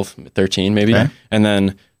 12, 13 maybe. Okay. And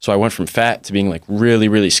then, so I went from fat to being like really,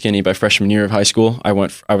 really skinny by freshman year of high school. I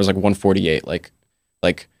was like 148. Like,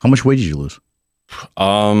 how much weight did you lose?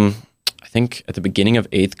 I think at the beginning of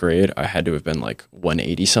 8th grade, I had to have been like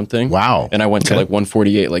 180 something. Wow. And I went to like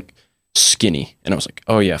 148, like skinny. And I was like,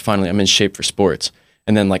 oh yeah, finally I'm in shape for sports.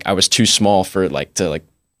 And then like I was too small for like to like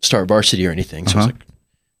start varsity or anything. So I was like,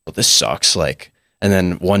 well, this sucks. Like, and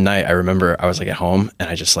then one night I remember I was like at home and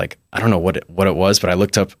I just like, I don't know what it was, but I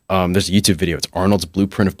looked up, there's a YouTube video. It's Arnold's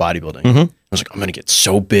Blueprint of Bodybuilding. I was like, I'm going to get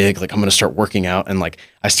so big. Like I'm going to start working out. And like,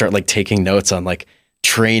 I start like taking notes on like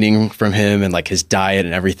training from him and like his diet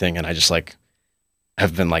and everything. And I just like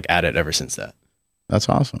have been like at it ever since that. That's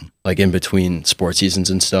awesome. Like in between sports seasons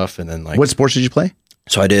and stuff. And then like, what sports did you play?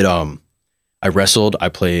 So I did, I wrestled, I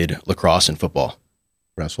played lacrosse and football.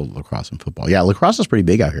 Wrestled, lacrosse, and football. Yeah, lacrosse is pretty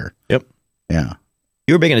big out here. Yep. Yeah.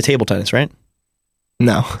 You were big into table tennis, right?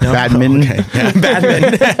 No. Badminton. Oh, okay. Yeah.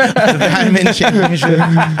 Badminton. Badminton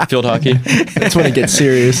championship. Field hockey. That's when it gets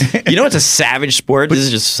serious. You know what's a savage sport? This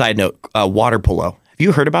is just a side note. Water polo. Have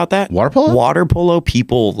you heard about that? Water polo? Water polo,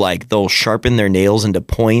 people like they'll sharpen their nails into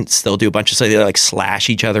points. They'll do a bunch of stuff. They like slash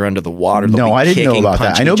each other under the water. They'll No, be I didn't know kicking, about that.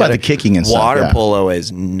 punching I know each about other. the kicking and stuff. Water Yeah. polo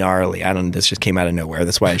is gnarly. I don't. This just came out of nowhere.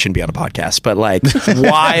 That's why I shouldn't be on a podcast. But like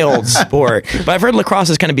wild sport. But I've heard lacrosse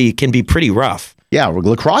is can be pretty rough. Yeah,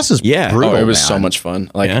 lacrosse is brutal. Oh, it was man. so much fun.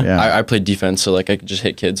 Like Yeah. I played defense, so like I could just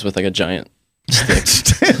hit kids with like a giant stick.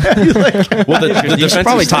 Well, you should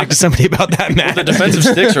probably talk to somebody about that, Matt. The defensive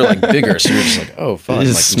sticks are like bigger, so you're just like, oh, fun.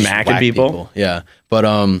 Just like, smacking whack people. Yeah, but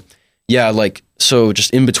yeah, like so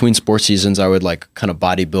just in between sports seasons, I would like kind of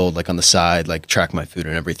bodybuild like on the side, like track my food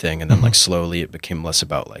and everything, and then like slowly it became less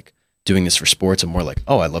about like doing this for sports and more like,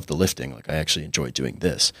 oh, I love the lifting. Like I actually enjoy doing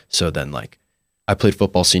this. So then like I played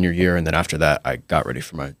football senior year, and then after that, I got ready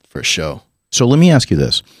for my first show. So let me ask you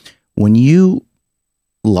this. When you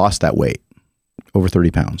lost that weight, over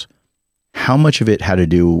 30 pounds, how much of it had to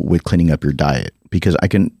do with cleaning up your diet? Because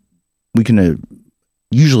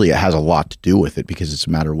usually it has a lot to do with it because it's a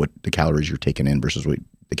matter of what the calories you're taking in versus what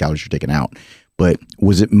the calories you're taking out. But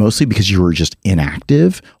was it mostly because you were just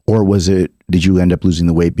inactive, or did you end up losing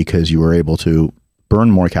the weight because you were able to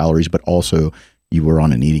burn more calories, but also you were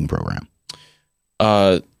on an eating program?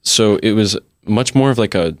 So it was much more of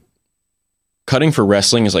like cutting for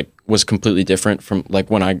wrestling was completely different from like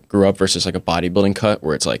when I grew up versus like a bodybuilding cut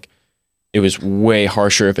where it's like, it was way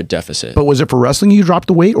harsher of a deficit. But was it for wrestling you dropped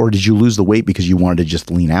the weight, or did you lose the weight because you wanted to just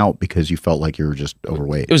lean out because you felt like you were just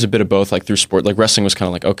overweight? It was a bit of both. Like through sport, like wrestling was kind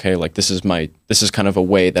of like, okay, like this is kind of a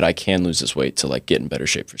way that I can lose this weight to like get in better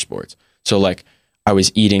shape for sports. So like I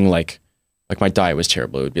was eating like my diet was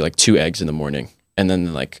terrible. It would be like 2 eggs in the morning, and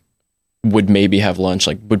then like would maybe have lunch,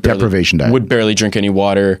 like deprivation diet. Would barely drink any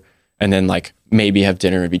water, and then like maybe have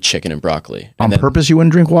dinner and be chicken and broccoli. On purpose, you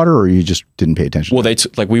wouldn't drink water, or you just didn't pay attention? Well,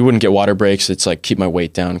 like we wouldn't get water breaks. It's like keep my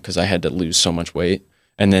weight down because I had to lose so much weight.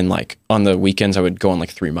 And then like on the weekends, I would go on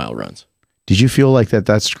like 3-mile runs. Did you feel like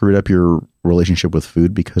that screwed up your relationship with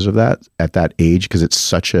food because of that at that age? Because it's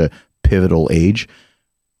such a pivotal age.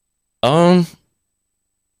 I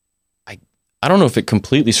don't know if it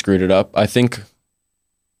completely screwed it up. I think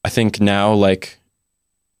now like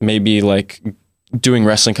maybe like doing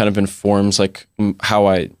wrestling kind of informs like how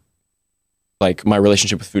I like my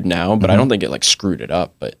relationship with food now, but I don't think it like screwed it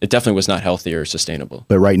up, but it definitely was not healthy or sustainable.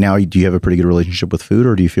 But right now, do you have a pretty good relationship with food,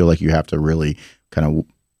 or do you feel like you have to really kind of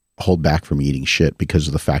hold back from eating shit because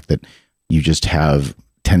of the fact that you just have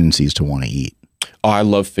tendencies to want to eat? Oh, I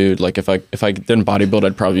love food. Like if I didn't bodybuild,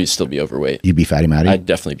 I'd probably still be overweight. You'd be fatty matty? I'd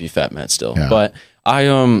definitely be fat Matt still. Yeah. But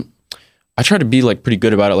I try to be like pretty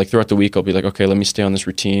good about it. Like throughout the week, I'll be like, okay, let me stay on this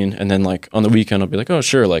routine. And then like on the weekend, I'll be like, oh,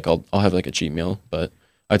 sure. Like I'll have like a cheat meal, but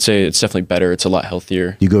I'd say it's definitely better. It's a lot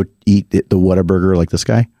healthier. You go eat the Whataburger like this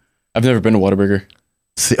guy? I've never been to Whataburger.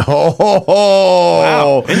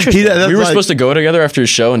 Wow. Interesting. We were supposed to go together after his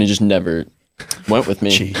show and he just never went with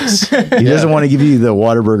me. Jeez. He doesn't want to give you the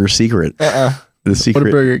Whataburger secret. The secret.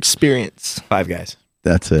 Whataburger experience. Five Guys.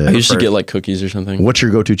 That's I it. used to get like cookies or something. What's your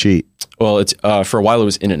go-to cheat? Well, it's for a while it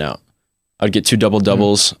was In-N-Out. I'd get 2 double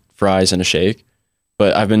doubles, fries, and a shake.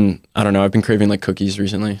 But I've been craving like cookies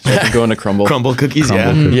recently. So I've been going to Crumble. Crumble cookies,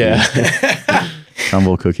 Crumble cookies. Yeah.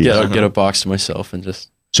 Crumble cookies. Yeah, I'd get a box to myself and just.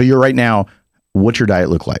 So you're right now, what's your diet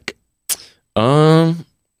look like?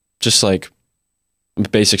 Just like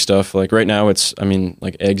basic stuff. Like right now it's,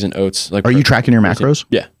 like eggs and oats. Like Are you tracking your macros?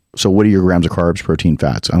 Yeah. So what are your grams of carbs, protein,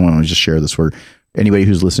 fats? I want to just share this for anybody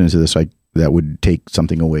who's listening to this, that would take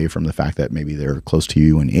something away from the fact that maybe they're close to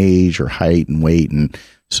you in age or height and weight, and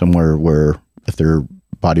somewhere where if they're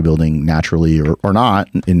bodybuilding naturally or not,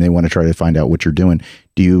 and they want to try to find out what you're doing,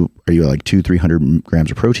 are you at like 200-300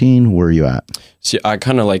 grams of protein? Where are you at? See, I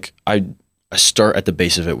kind of like, I start at the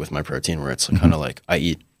base of it with my protein, where it's kind of like I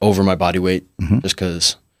eat over my body weight, just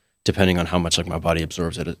because depending on how much like my body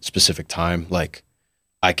absorbs at a specific time, like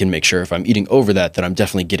I can make sure if I'm eating over that I'm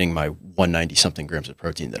definitely getting my 190 something grams of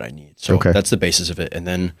protein that I need. So that's the basis of it. And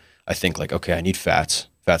then I think like, okay, I need fats.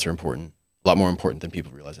 Fats are important, a lot more important than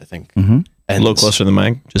people realize, I think. And a little closer to the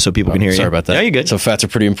mic, just so people can hear you. Sorry about that. No, you're good. So fats are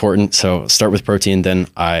pretty important. So start with protein. Then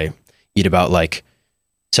I eat about like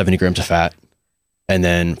 70 grams of fat. And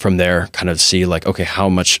then from there, kind of see like, okay, how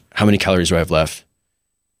many calories do I have left?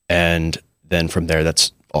 And then from there,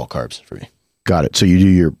 that's all carbs for me. Got it. So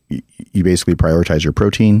you basically prioritize your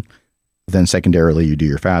protein, then secondarily you do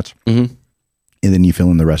your fats, and then you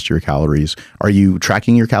fill in the rest of your calories. Are you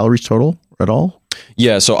tracking your calories total at all?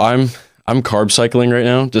 Yeah. So I'm carb cycling right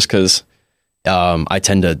now, just because I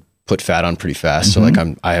tend to put fat on pretty fast. So like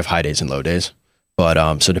I have high days and low days,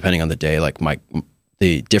 but so depending on the day, like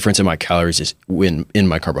the difference in my calories is in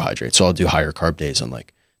my carbohydrates. So I'll do higher carb days on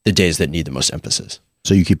like the days that need the most emphasis.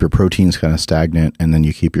 So you keep your proteins kind of stagnant, and then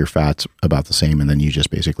you keep your fats about the same, and then you just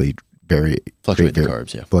basically fluctuate the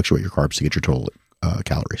carbs. Yeah, fluctuate your carbs to get your total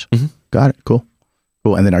calories. Got it. Cool.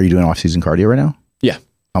 And then are you doing off-season cardio right now? Yeah.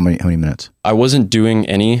 How many minutes? I wasn't doing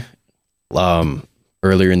any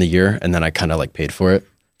earlier in the year, and then I kind of like paid for it.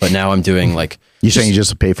 But now I'm doing like. You're saying you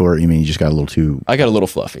just pay for it? You mean you just got a little too? I got a little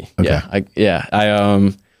fluffy. Okay.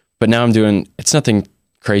 But now I'm doing. It's nothing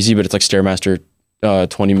crazy, but it's like Stairmaster,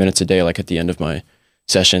 20 minutes a day, like at the end of my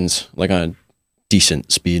sessions, like on a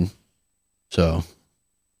decent speed. So.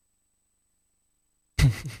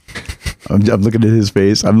 I'm looking at his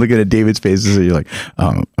face. I'm looking at David's face. So you're like,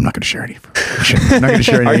 I'm not going to share any information. I'm not going to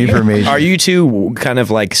share any information. Are you two kind of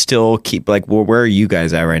like still keep like, well, where are you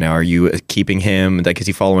guys at right now? Are you keeping him? Like, is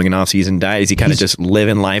he following an off-season diet? Is he kind of just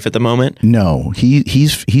living life at the moment? No,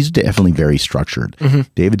 he's definitely very structured.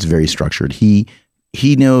 David's very structured. He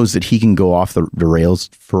knows that he can go off the rails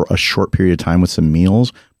for a short period of time with some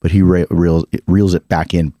meals, but he reels it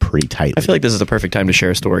back in pretty tightly. I feel like this is the perfect time to share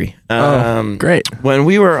a story. Great. When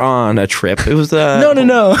we were on a trip, it was the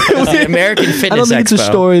no. It was the American Fitness Expo. I don't think it's a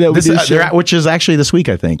story that we did which is actually this week,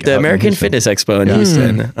 I think. The American Fitness Expo in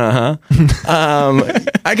Houston.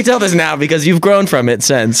 I can tell this now because you've grown from it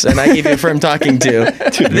since, and I gave you a firm talking to.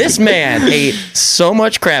 This man ate so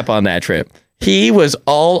much crap on that trip. He was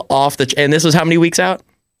all off and this was how many weeks out?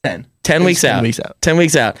 10 weeks out. 10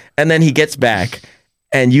 weeks out. And then he gets back.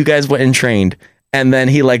 And you guys went and trained, and then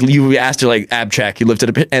he like you asked her like ab check. You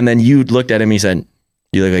lifted a and then you looked at him. He said,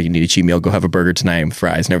 "You look like you need a cheat meal. Go have a burger tonight with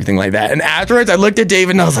fries and everything like that." And afterwards, I looked at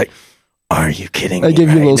David and I was like, "Are you kidding me?" I gave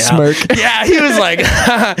you a little smirk. Yeah, he was like,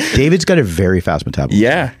 David's got a very fast metabolism.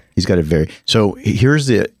 Yeah, he's got so here's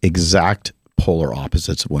the exact polar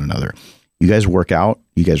opposites of one another. You guys work out.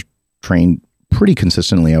 You guys train pretty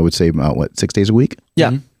consistently. I would say about 6 days a week.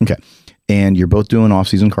 Yeah. Okay, and you're both doing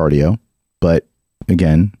off-season cardio, but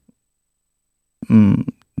again,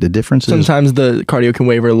 the difference is sometimes the cardio can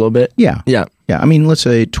waver a little bit. Yeah. I mean, let's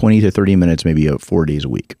say 20 to 30 minutes, maybe 4 days a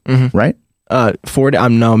week, right? 4 days.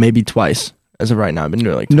 No, maybe twice. As of right now, I've been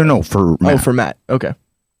doing like twice. No, for Matt. Oh, for Matt. Okay.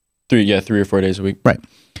 3 or 4 days a week. Right.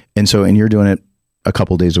 And you're doing it a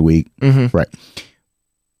couple days a week, right?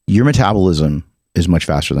 Your metabolism is much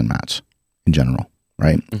faster than Matt's in general,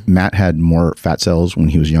 right? Matt had more fat cells when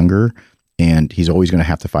he was younger, and he's always going to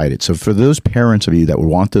have to fight it. So for those parents of you that would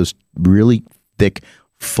want those really thick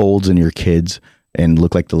folds in your kids and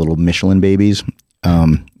look like the little Michelin babies,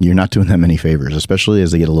 you're not doing them any favors, especially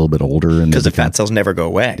as they get a little bit older. Because the fat cells never go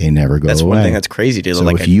away. They never go away. That's one thing that's crazy. So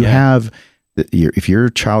if your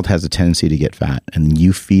child has a tendency to get fat and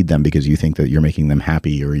you feed them because you think that you're making them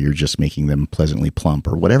happy or you're just making them pleasantly plump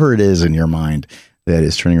or whatever it is in your mind that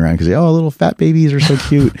is turning around because, little fat babies are so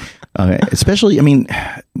cute. Especially, I mean,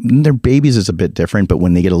 their babies is a bit different, but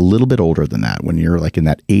when they get a little bit older than that, when you're like in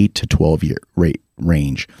that 8 to 12 year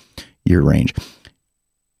range,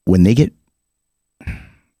 when they get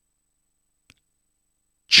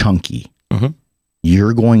chunky,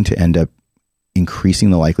 you're going to end up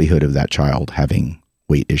increasing the likelihood of that child having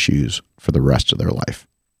weight issues for the rest of their life,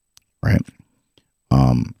 right?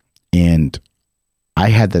 And I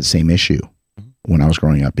had that same issue when I was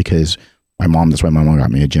growing up because that's why my mom got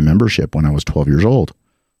me a gym membership when I was 12 years old,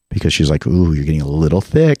 because she's like, "Ooh, you're getting a little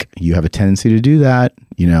thick. You have a tendency to do that,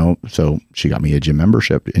 So she got me a gym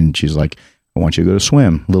membership, and she's like, "I want you to go to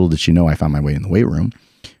swim." Little did she know I found my way in the weight room,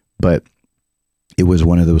 but it was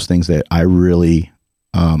one of those things that I really,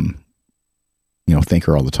 thank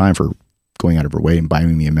her all the time for going out of her way and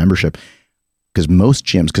buying me a membership. because most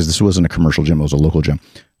gyms, because this wasn't a commercial gym, it was a local gym,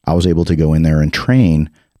 I was able to go in there and train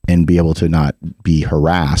and be able to not be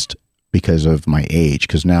harassed because of my age.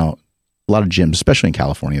 Because now a lot of gyms, especially in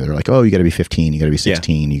California, they're like, oh, you got to be 15, you got to be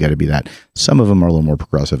 16, you got to be that. Some of them are a little more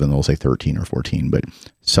progressive and they'll say 13 or 14, but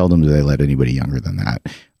seldom do they let anybody younger than that.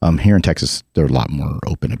 Here in Texas, they're a lot more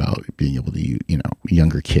open about being able to,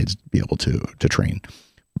 younger kids be able to train.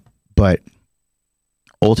 But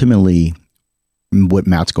ultimately, what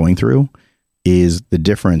Matt's going through is the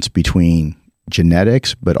difference between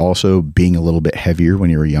genetics, but also being a little bit heavier when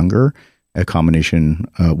you were younger. A combination.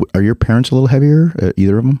 Are your parents a little heavier?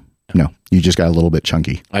 Either of them? No, you just got a little bit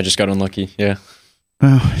chunky. I just got unlucky. Yeah.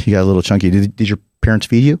 Oh, you got a little chunky. Did your parents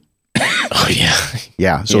feed you? Oh yeah.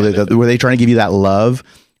 Yeah. So were they trying to give you that love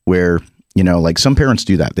where, like some parents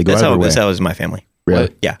do that. They go out of their way. That's how it was in my family. Really?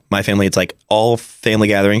 But, yeah. My family, it's like all family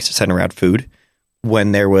gatherings centered around food.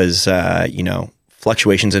 When there was,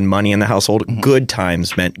 fluctuations in money in the household, good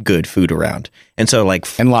times meant good food around. And so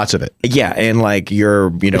and lots of it. Yeah. And like but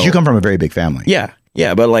you come from a very big family. Yeah.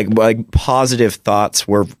 Yeah. But like positive thoughts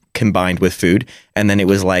were combined with food. And then it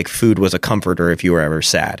was like food was a comforter if you were ever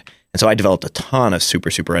sad. And so I developed a ton of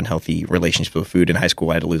super, super unhealthy relationships with food in high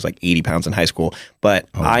school. I had to lose like 80 pounds in high school. But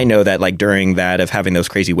I know that like during that of having those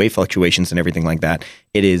crazy weight fluctuations and everything like that,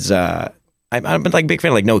 it is, I'm like a big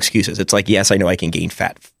fan of like no excuses. It's like, yes, I know I can gain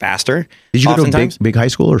fat faster. Did you go to a big high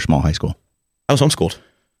school or small high school? I was homeschooled.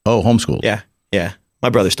 Oh, homeschooled. Yeah. Yeah. My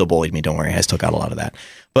brother still bullied me. Don't worry. I still got a lot of that.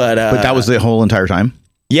 But that was the whole entire time?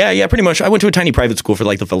 Yeah, pretty much. I went to a tiny private school for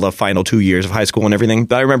like the final 2 years of high school and everything.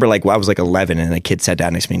 But I remember like I was like 11 and a kid sat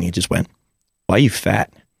down next to me and he just went, "Why are you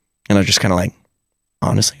fat?" And I was just kind of like,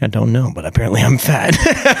 honestly, I don't know, but apparently I'm fat.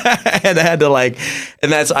 And I had to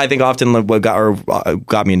and that's, I think, often what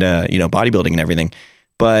got me into, bodybuilding and everything.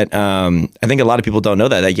 But I think a lot of people don't know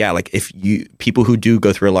that if people who do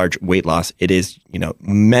go through a large weight loss, it is,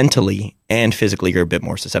 mentally and physically, you're a bit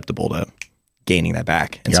more susceptible to gaining that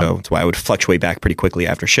back. And so that's why I would fluctuate back pretty quickly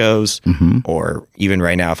after shows, or even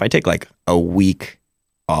right now, if I take like a week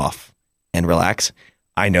off and relax,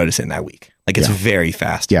 I notice it in that week. Like it's very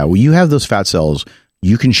fast. Yeah. Well, you have those fat cells,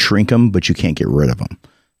 you can shrink them, but you can't get rid of them.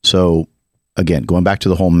 So again, going back to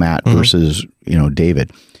the whole Matt versus,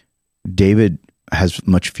 David has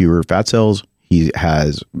much fewer fat cells. He's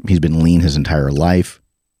been lean his entire life.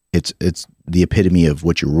 It's the epitome of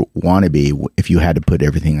what you want to be if you had to put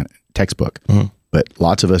everything in a textbook. But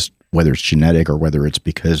lots of us, whether it's genetic or whether it's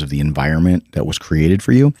because of the environment that was created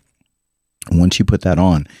for you, once you put that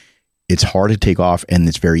on, it's hard to take off and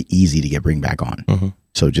it's very easy to bring back on.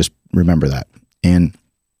 So just remember that. And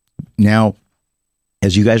now,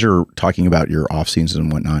 as you guys are talking about your off seasons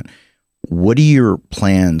and whatnot, what are your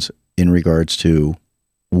plans in regards to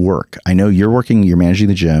work? I know you're managing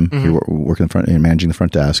the gym, you're working and managing the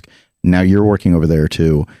front desk. Now you're working over there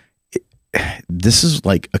too. This is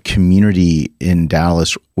like a community in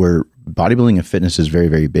Dallas where bodybuilding and fitness is very,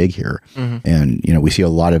 very big here. And, we see a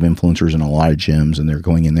lot of influencers in a lot of gyms and they're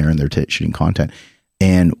going in there and they're shooting content.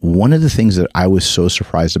 And one of the things that I was so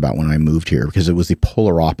surprised about when I moved here, because it was the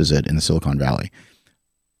polar opposite in the Silicon Valley,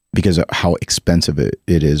 because of how expensive it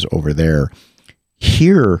is over there.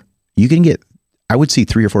 Here, you can get, I would see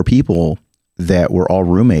 3 or 4 people that were all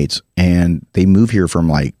roommates and they move here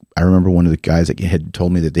from I remember one of the guys that had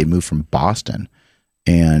told me that they moved from Boston.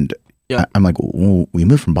 And I'm like, well, we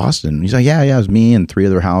moved from Boston. He's like, yeah, it was me and 3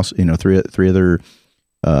 other three other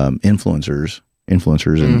influencers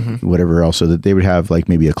and whatever else, so that they would have like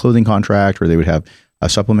maybe a clothing contract, or they would have a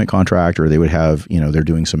supplement contract, or they would have, they're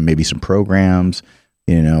doing some programs,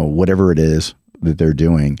 whatever it is that they're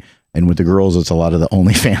doing. And with the girls, it's a lot of the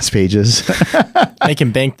OnlyFans pages. They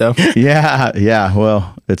can bank though. Yeah.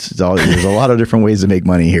 Well, there's a lot of different ways to make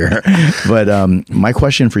money here. But my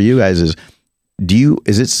question for you guys is,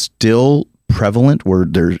 is it still prevalent where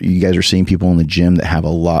you guys are seeing people in the gym that have a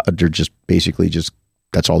lot, they're just basically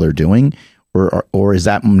that's all they're doing? Or is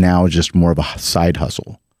that now just more of a side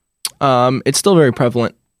hustle? It's still very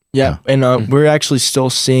prevalent. Yeah. And we're actually still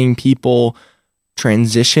seeing people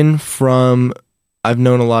transition from, I've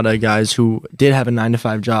known a lot of guys who did have a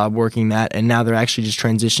 9-to-5 job working that, and now they're actually just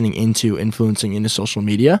transitioning into influencing into social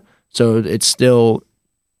media. So it's still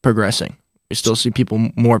progressing. We still see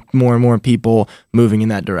people, more and more people moving in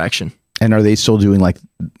that direction. And are they still doing like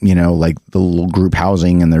the little group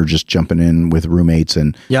housing, and they're just jumping in with roommates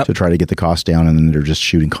and to try to get the cost down, and then they're just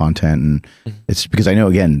shooting content? And it's because I know,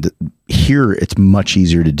 again, here it's much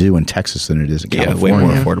easier to do in Texas than it is in California. Way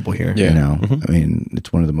more affordable here. Yeah. I mean,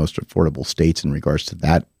 it's one of the most affordable states in regards to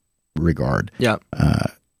that regard. Yeah.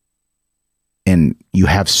 And you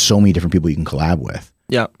have so many different people you can collab with.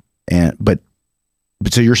 Yeah. But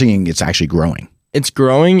But so you're seeing it's actually growing. It's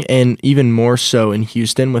growing, and even more so in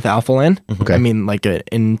Houston with Alpha Land. Okay. I mean, like an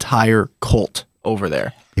entire cult over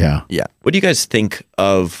there. Yeah. Yeah. What do you guys think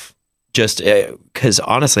of just because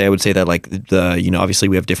honestly, I would say that like obviously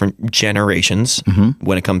we have different generations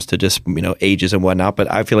when it comes to just, ages and whatnot.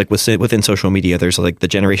 But I feel like within social media, there's like the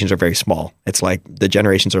generations are very small. It's like the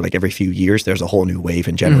generations are like every few years, there's a whole new wave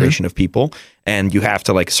and generation of people. And you have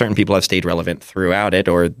to like certain people have stayed relevant throughout it,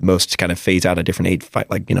 or most kind of phase out at different age,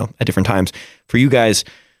 at different times. For you guys,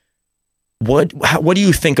 what do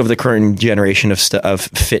you think of the current generation of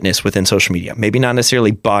fitness within social media? Maybe not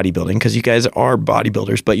necessarily bodybuilding, because you guys are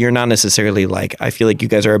bodybuilders, but you're not necessarily like, I feel like you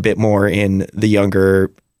guys are a bit more in the younger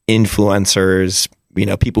influencers,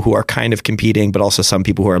 people who are kind of competing, but also some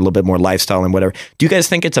people who are a little bit more lifestyle and whatever. Do you guys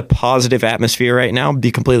think it's a positive atmosphere right now?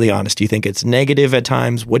 Be completely honest. Do you think it's negative at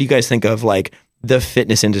times? What do you guys think of like the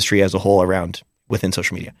fitness industry as a whole around within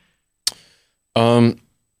social media?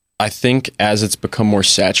 I think as it's become more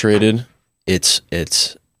saturated, it's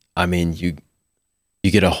I mean, you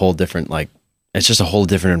get a whole different, like, it's just a whole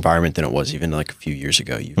different environment than it was even like a few years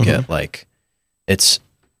ago. You get like,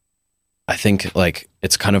 I think like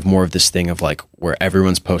it's kind of more of this thing of like where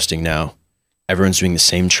everyone's posting now, everyone's doing the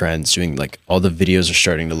same trends, doing like all the videos are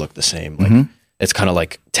starting to look the same. Like it's kind of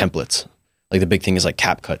like templates. Like the big thing is like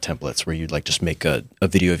CapCut templates, where you like just make a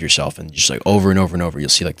video of yourself and just like over and over and over, you'll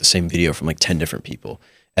see like the same video from like 10 different people.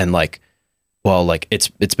 And like, well, like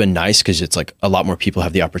it's been nice because it's like a lot more people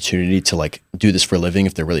have the opportunity to like do this for a living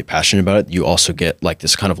if they're really passionate about it. You also get like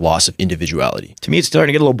this kind of loss of individuality. To me, it's starting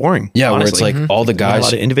to get a little boring. Yeah, honestly. where it's like all the guys, a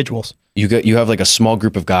lot of individuals. You have like a small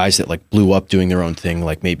group of guys that like blew up doing their own thing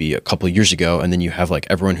like maybe a couple of years ago, and then you have like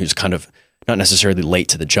everyone who's kind of not necessarily late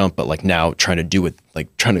to the jump, but like now trying to do it,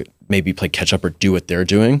 like trying to maybe play catch up or do what they're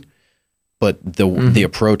doing. But the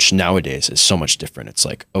approach nowadays is so much different. It's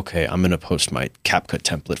like, okay, I'm going to post my CapCut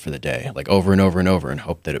template for the day, like over and over and over, and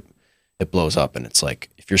hope that it blows up. And it's like,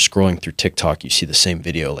 if you're scrolling through TikTok, you see the same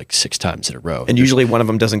video like 6 times in a row. And usually one of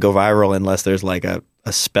them doesn't go viral unless there's like a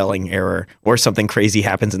spelling error or something crazy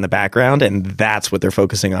happens in the background. And that's what they're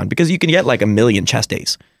focusing on, because you can get like 1 million chest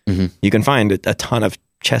days. You can find a ton of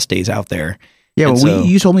chest days out there. Yeah, well,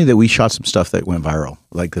 you told me that we shot some stuff that went viral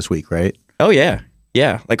like this week, right? Oh, yeah.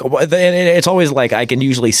 Yeah, like it's always like I can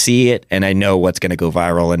usually see it and I know what's going to go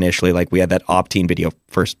viral initially. Like we had that Optine video,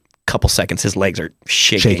 first couple seconds, his legs are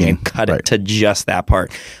shaking and cut it to just that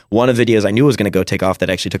part. One of the videos I knew was going to go take off that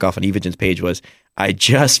actually took off on Evagen's page was I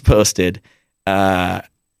just posted, and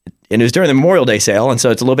it was during the Memorial Day sale, and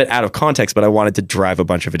so it's a little bit out of context, but I wanted to drive a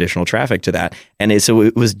bunch of additional traffic to that. And so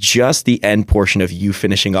it was just the end portion of you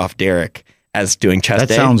finishing off Derek as doing chest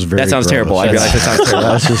day. That sounds terrible. I realize that sounds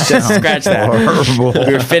terrible. Just scratch that. Horrible.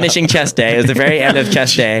 We were finishing chest day. It was the very end of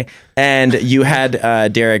chest day. And you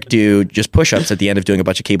had Derek do just push-ups at the end of doing a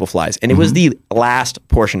bunch of cable flies. And it was the last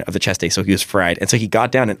portion of the chest day. So he was fried. And so he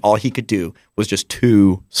got down and all he could do was just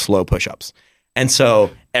 2 slow push-ups. And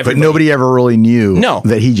so but nobody ever really knew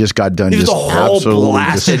that he just got done. It was just a whole absolutely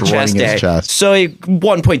blasted chest day. So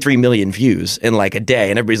 1.3 million views in like a day,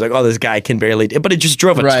 and everybody's like, "Oh, this guy can barely." But it just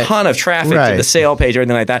drove a ton of traffic to the sale page or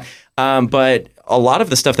anything like that. But a lot of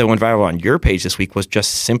the stuff that went viral on your page this week was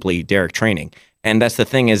just simply Derek training, and that's the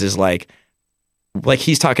thing is like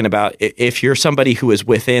he's talking about if you're somebody who is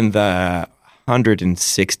within the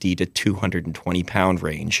 160 to 220 pound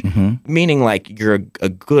range, meaning like you're a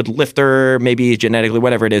good lifter, maybe genetically,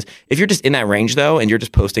 whatever it is. If you're just in that range though, and you're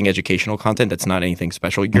just posting educational content that's not anything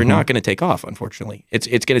special, you're not going to take off, unfortunately. It's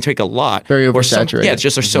going to take a lot. Very oversaturated. It's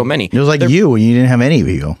just there's so many. It was like you when you didn't have any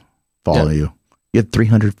people follow you. You had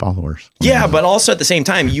 300 followers. Yeah, but also at the same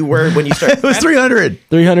time, you were, when you started... It was 300.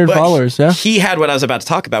 300 followers, yeah. He had what I was about to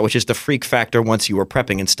talk about, which is the freak factor once you were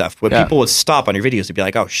prepping and stuff. When people would stop on your videos to be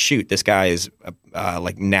like, oh, shoot, this guy is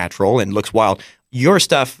like natural and looks wild. Your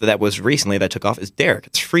stuff that was recently that took off is Derek.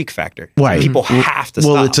 It's freak factor. Right. People have to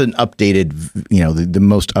stop. Well, it's an updated, the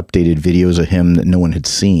most updated videos of him that no one had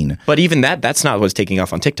seen. But even that's not what's taking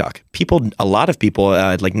off on TikTok. A lot of people,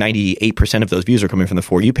 like 98% of those views are coming from the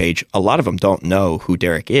For You page. A lot of them don't know who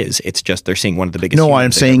Derek is. It's just they're seeing one of the biggest. No, what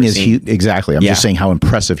I'm saying is exactly. I'm just saying how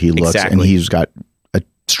impressive he looks, and he's got a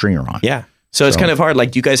stringer on. Yeah. So it's kind of hard.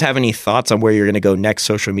 Like, do you guys have any thoughts on where you're going to go next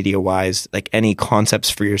social media wise? Like any concepts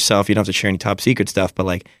for yourself? You don't have to share any top secret stuff, but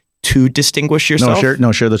like to distinguish yourself. Share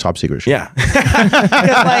the top secret. Yeah.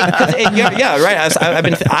 Right. I've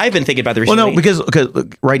been thinking about the recently. Well, no, because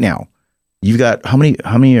right now you've got how many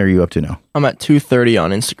are you up to now? I'm at 230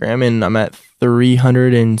 on Instagram and I'm at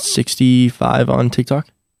 365 on TikTok.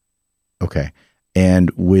 Okay.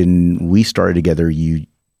 And when we started together, you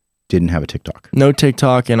didn't have a TikTok. No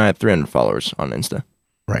TikTok, and I had 300 followers on Insta.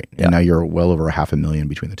 Right. And now you're well over 500,000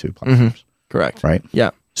 between the two platforms. Correct. Right?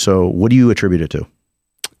 Yeah. So what do you attribute it to?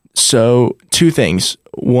 So 2 things.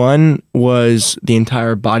 One was the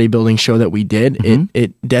entire bodybuilding show that we did.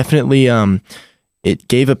 It definitely it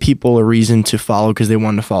gave people a reason to follow because they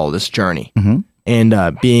wanted to follow this journey.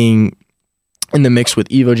 And being in the mix with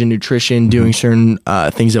Evogen Nutrition, doing certain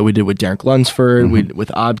things that we did with Derek Lunsford, with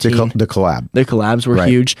Obteam. The collab. The collabs were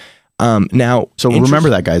huge. Now, so remember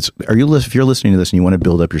that, guys. If you're listening to this and you want to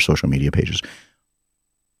build up your social media pages,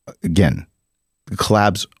 again,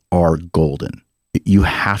 collabs are golden. You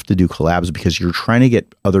have to do collabs because you're trying to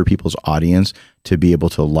get other people's audience to be able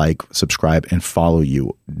to like, subscribe, and follow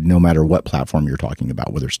you no matter what platform you're talking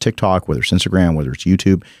about, whether it's TikTok, whether it's Instagram, whether it's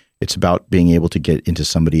YouTube. It's about being able to get into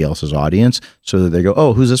somebody else's audience so that they go,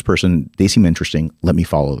 oh, who's this person? They seem interesting. Let me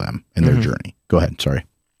follow them in their journey. Go ahead. Sorry.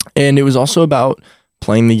 And it was also about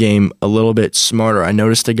playing the game a little bit smarter. I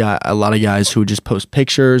noticed a lot of guys who would just post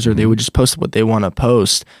pictures or they would just post what they want to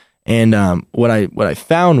post. And what I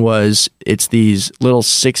found was it's these little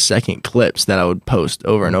 6-second clips that I would post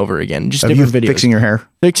over and over again. Just different videos. Fixing your hair?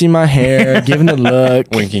 Fixing my hair, giving the look,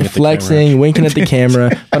 winking at flexing, winking at the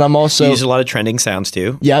camera. But I'm also... You use a lot of trending sounds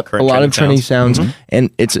too. Yep, current a lot of trending sounds.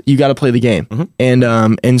 And you got to play the game.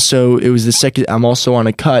 And so it was the second... I'm also on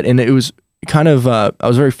a cut, and it was kind of... I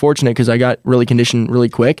was very fortunate because I got really conditioned really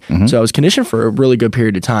quick. So I was conditioned for a really good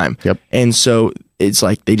period of time. And so it's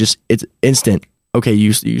like it's instant. Okay,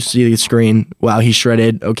 you see the screen. Wow, he's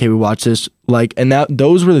shredded. Okay, we watch this. And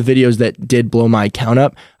those were the videos that did blow my account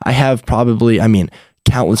up. I have probably,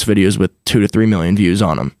 countless videos with 2 to 3 million views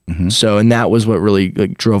on them. So, and that was what really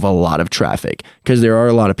drove a lot of traffic because there are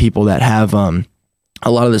a lot of people that have a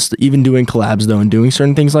lot of this, even doing collabs though, and doing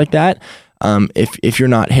certain things like that. If you're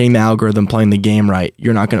not hitting the algorithm, playing the game right,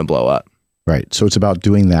 you're not going to blow up. Right. So it's about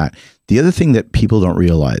doing that. The other thing that people don't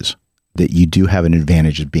realize that you do have an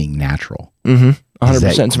advantage of being natural.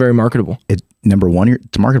 100%. It's very marketable. Number one,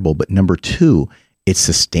 it's marketable, but number 2, it's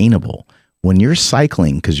sustainable. When you're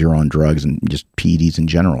cycling, because you're on drugs and just PEDs in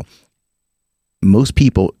general, most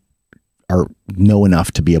people know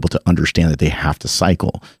enough to be able to understand that they have to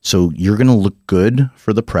cycle. So you're going to look good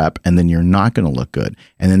for the prep, and then you're not going to look good.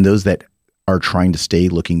 And then those that are trying to stay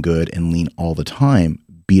looking good and lean all the time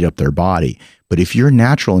beat up their body. But if you're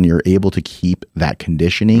natural and you're able to keep that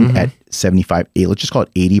conditioning at 75, let's just call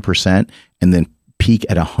it 80%, and then peak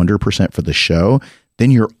at 100% for the show,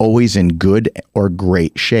 then you're always in good or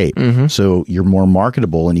great shape. So you're more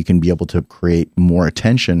marketable and you can be able to create more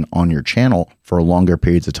attention on your channel for longer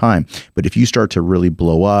periods of time. But if you start to really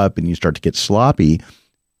blow up and you start to get sloppy,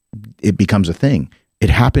 it becomes a thing. It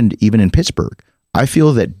happened even in Pittsburgh. I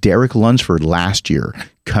feel that Derek Lunsford last year,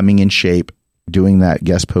 coming in shape, doing that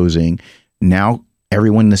guest posing, now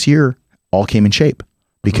everyone this year all came in shape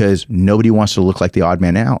because nobody wants to look like the odd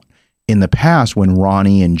man out. In the past, when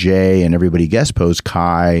Ronnie and Jay and everybody guest posed,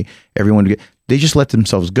 Kai, everyone, they just let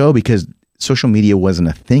themselves go because social media wasn't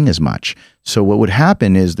a thing as much. So what would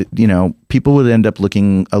happen is that, people would end up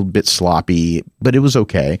looking a bit sloppy, but it was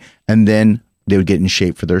okay. And then they would get in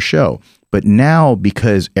shape for their show. But now,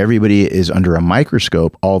 because everybody is under a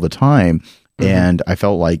microscope all the time, and I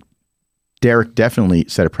felt like Derek definitely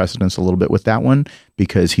set a precedence a little bit with that one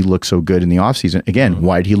because he looked so good in the offseason. Again,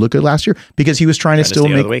 why did he look good last year? Because he was trying to stay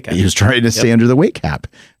under the weight cap.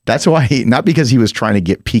 That's why not because he was trying to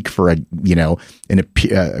get peak for an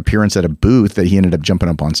appearance at a booth that he ended up jumping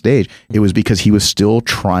up on stage. It was because he was still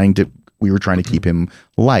we were trying to keep him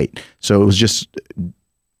light. So it was just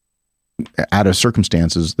out of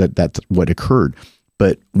circumstances that's what occurred.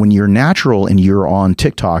 But when you're natural and you're on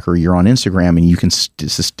TikTok or you're on Instagram and you can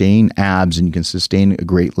sustain abs and you can sustain a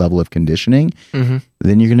great level of conditioning,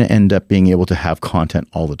 then you're going to end up being able to have content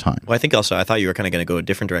all the time. Well, I think also, I thought you were kind of going to go a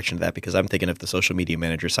different direction to that because I'm thinking of the social media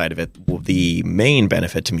manager side of it. Well, the main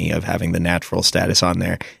benefit to me of having the natural status on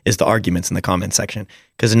there is the arguments in the comment section.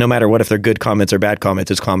 Because no matter what, if they're good comments or bad comments,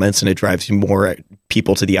 it's comments and it drives more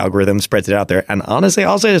people to the algorithm, spreads it out there. And honestly,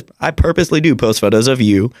 I'll say this, I purposely do post photos of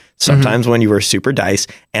you sometimes when you were super dice,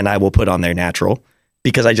 and I will put on there natural.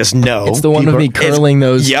 Because I just know. It's the one of me curling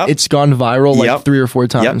those. It's gone viral 3 or 4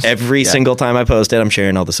 times. Every single time I post it, I'm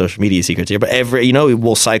sharing all the social media secrets here. But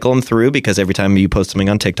we'll cycle them through because every time you post something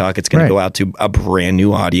on TikTok, it's going to go out to a brand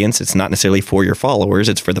new audience. It's not necessarily for your followers.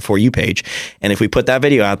 It's for the For You page. And if we put that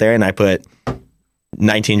video out there and I put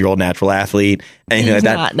 19-year-old natural athlete, anything like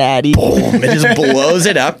that. Not natty. Boom, it just blows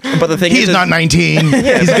it up. But the thing he's not 19.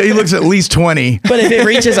 He looks at least 20. But if it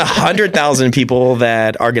reaches 100,000 people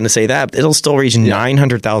that are going to say that, it'll still reach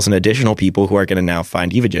 900,000 additional people who are going to now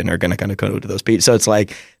find Evogen or going to kind of go to those pages. So it's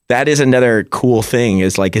like that is another cool thing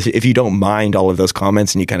is like if you don't mind all of those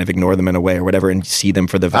comments and you kind of ignore them in a way or whatever and see them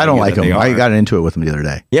for the value I don't like them. I got into it with them the other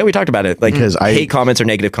day. Yeah, we talked about it. Like because hate comments or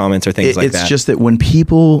negative comments or things like that. It's just that when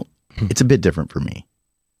people, it's a bit different for me,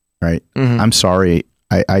 right? I'm sorry.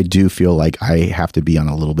 I do feel like I have to be on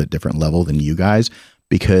a little bit different level than you guys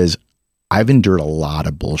because I've endured a lot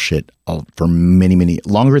of bullshit for many,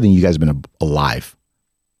 longer than you guys have been alive.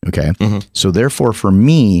 Okay. So therefore for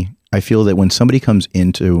me, I feel that when somebody comes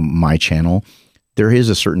into my channel, there is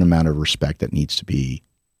a certain amount of respect that needs to be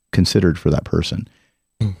considered for that person.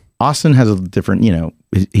 Austin has a different,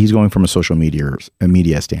 he's going from a social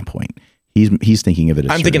media standpoint. He's thinking of it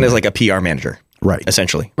as I'm thinking as like a PR manager. Right.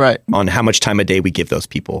 Essentially. Right. On how much time a day we give those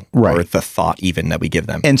people. Right. Or the thought even that we give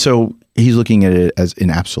them. And so he's looking at it as in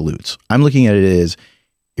absolutes. I'm looking at it as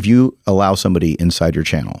if you allow somebody inside your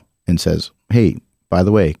channel and says, hey, by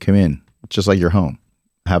the way, come in, just like your home.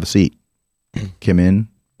 Have a seat, come in,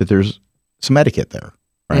 that there's some etiquette there,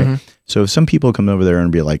 right? So if some people come over there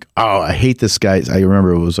and be like, oh, I hate this guy. I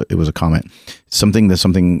remember it was a comment,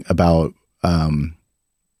 something about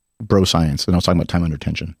bro science. And I was talking about time under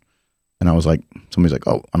tension. And I was like, somebody's like,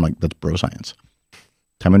 oh, I'm like, that's bro science.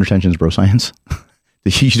 Time under tension is bro science.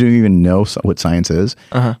 You don't even know what science is.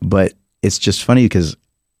 But it's just funny because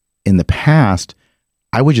in the past,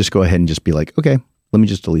 I would just go ahead and just be like, okay, let me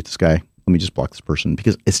just delete this guy. Let me just block this person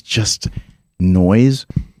because it's just noise.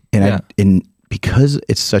 And because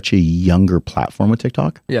it's such a younger platform with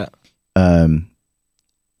TikTok,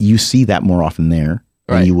 you see that more often there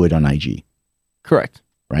than you would on IG. Correct.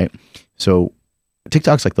 Right. So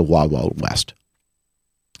TikTok's like the wild, wild west.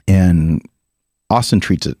 And Austin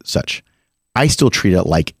treats it such. I still treat it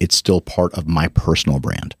like it's still part of my personal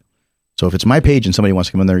brand. So if it's my page and somebody wants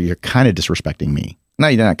to come in there, you're kind of disrespecting me. No,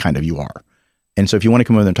 you're not kind of, you are. And so if you want to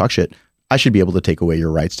come over there and talk shit, I should be able to take away your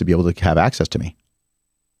rights to be able to have access to me.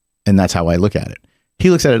 And that's how I look at it. He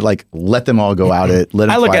looks at it like, let them all go out it. Let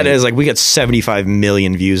them I look at it as like, we get 75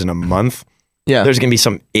 million views in a month. Yeah. There's going to be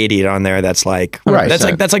some idiot on there that's like,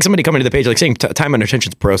 that's like somebody coming to the page, like saying time under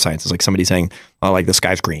tension is bro science. It's like somebody saying, oh, like the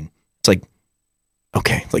sky's green. It's like,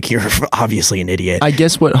 okay, like you're obviously an idiot. I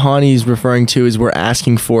guess what Hani's referring to is we're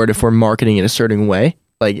asking for it if we're marketing it a certain way.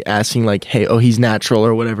 Like asking like, hey, oh, he's natural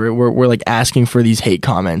or whatever. We're like asking for these hate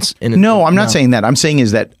comments. No, I'm not saying that. I'm saying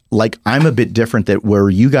is that like, I'm a bit different that where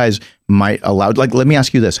you guys might allow, like, let me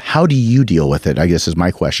ask you this. How do you deal with it? I guess is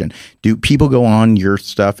my question. Do people go on your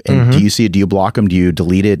stuff and do you see it? Do you block them? Do you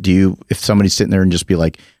delete it? If somebody's sitting there and just be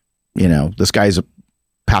like, this guy's a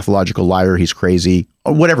pathological liar, he's crazy,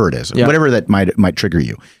 or whatever it is, whatever that might trigger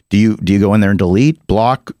you. Do you go in there and delete,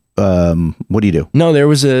 block? What do you do? No, there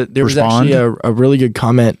was actually a really good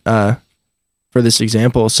comment for this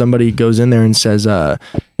example. Somebody goes in there and says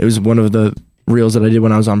it was one of the reels that I did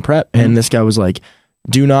when I was on prep, and this guy was like,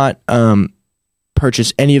 do not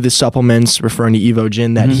purchase any of the supplements, referring to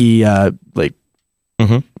Evogen that he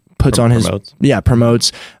puts on his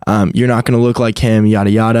promotes. You're not going to look like him,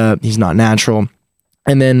 yada yada, he's not natural.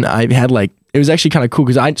 And then I had like, it was actually kind of cool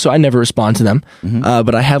because I never respond to them,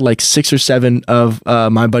 but I had like 6 or 7 of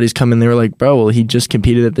my buddies come in. They were like, bro, well, he just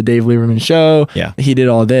competed at the Dave Lieberman show. Yeah, he did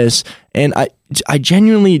all this, and I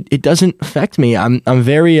genuinely, it doesn't affect me. I'm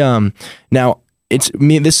very now. It's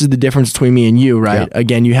me. This is the difference between me and you, right? Yeah.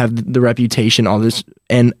 Again, you have the reputation, all this,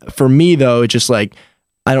 and for me though, it's just like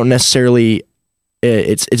I don't necessarily.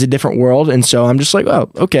 It's a different world, and so I'm just like,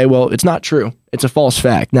 oh, okay, well, it's not true. It's a false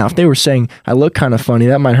fact. Now, if they were saying I look kind of funny,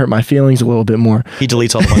 that might hurt my feelings a little bit more. He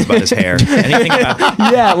deletes all the ones about his hair. Anything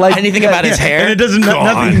about anything about his hair, and it doesn't.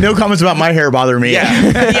 No comments about my hair bother me. Yeah,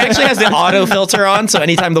 he actually has the auto filter on, so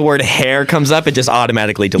anytime the word hair comes up, it just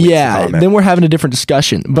automatically deletes. Yeah, the comment. Then we're having a different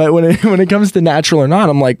discussion. But when it comes to natural or not,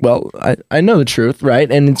 I'm like, well, I know the truth, right?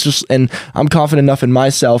 And it's just, and I'm confident enough in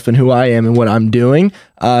myself and who I am and what I'm doing.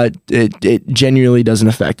 It genuinely doesn't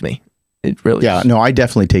affect me. It really is. No, I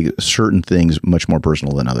definitely take certain things much more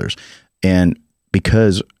personal than others. And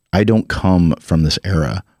because I don't come from this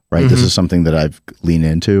era, right? This is something that I've leaned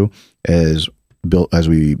into as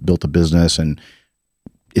we built a business, and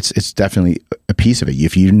it's definitely a piece of it.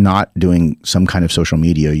 If you're not doing some kind of social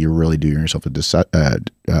media, you're really doing yourself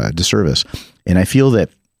a disservice. And I feel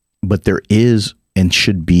that, but there is and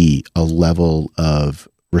should be a level of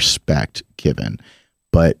respect given.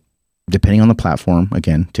 But depending on the platform,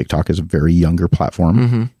 again, TikTok is a very younger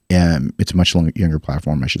platform. It's a much younger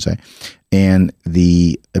platform, I should say. And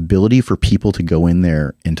the ability for people to go in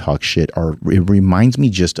there and talk shit it reminds me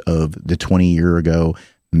just of the 20-year ago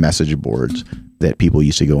message boards that people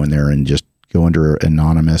used to go in there and just go under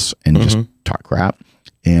anonymous and just talk crap.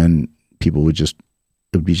 And people would it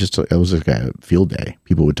was like a field day.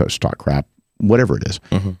 People would talk crap whatever it is.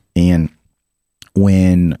 And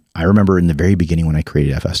when I remember in the very beginning when I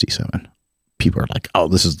created FSD7, people are like, oh,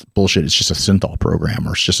 this is bullshit. It's just a synthol program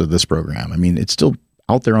or it's just this program. I mean, it's still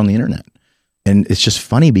out there on the internet. And it's just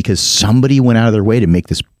funny because somebody went out of their way to make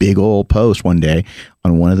this big old post one day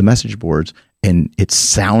on one of the message boards, and it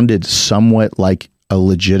sounded somewhat like a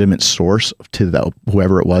legitimate source to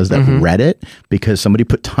whoever it was that read it, because somebody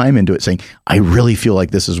put time into it saying, I really feel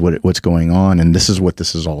like this is what's going on and this is what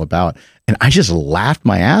this is all about. And I just laughed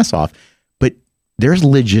my ass off. But there's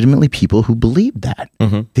legitimately people who believed that.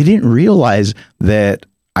 They didn't realize that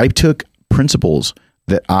I took principles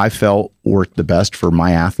that I felt worked the best for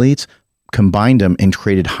my athletes, combined them and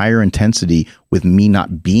created higher intensity with me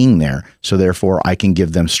not being there. So therefore I can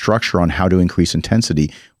give them structure on how to increase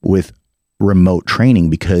intensity with remote training,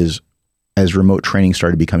 because as remote training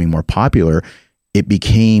started becoming more popular, it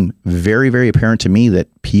became very, very apparent to me that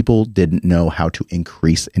people didn't know how to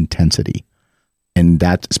increase intensity. And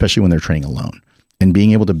that, especially when they're training alone, and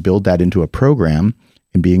being able to build that into a program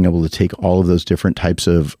and being able to take all of those different types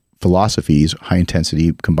of philosophies, high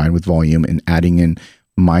intensity combined with volume, and adding in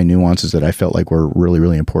my nuances that I felt like were really,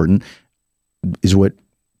 really important, is what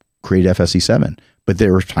created FSC7. But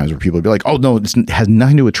there were times where people would be like, oh, no, it has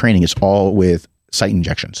nothing to do with training. It's all with site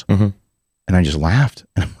injections. And I just laughed.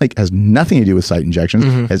 And I'm like, it has nothing to do with site injections.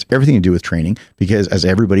 It has everything to do with training, because as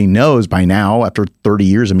everybody knows by now, after 30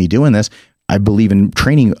 years of me doing this, I believe in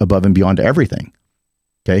training above and beyond everything.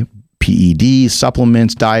 Okay. PED,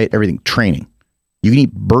 supplements, diet, everything, training. You can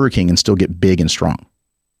eat Burger King and still get big and strong.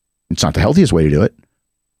 It's not the healthiest way to do it.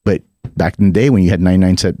 But back in the day when you had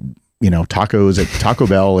 99-cent, tacos at Taco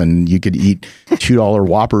Bell, and you could eat $2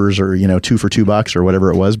 Whoppers or, 2 for $2 or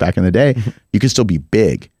whatever it was back in the day, you could still be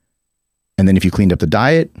big. And then if you cleaned up the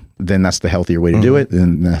diet, then that's the healthier way to do it.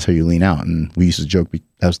 And that's how you lean out. And we used to joke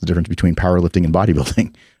that's the difference between powerlifting and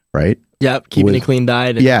bodybuilding, right? Yep, keeping a clean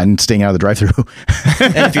diet. And staying out of the drive-thru.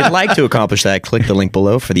 And if you'd like to accomplish that, click the link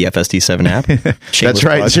below for the FSD7 app. That's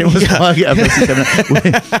right. Shameless plug.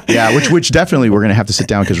 FSD7 yeah, which definitely we're going to have to sit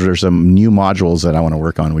down, because there's some new modules that I want to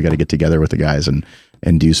work on. We got to get together with the guys and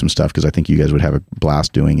do some stuff, because I think you guys would have a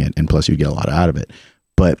blast doing it, and plus you get a lot out of it.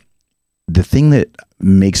 But the thing that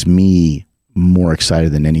makes me more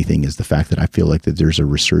excited than anything is the fact that I feel like that there's a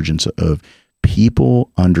resurgence of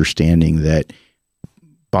people understanding that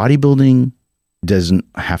bodybuilding doesn't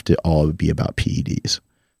have to all be about PEDs.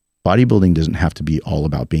 Bodybuilding doesn't have to be all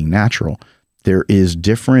about being natural. There is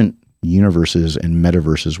different universes and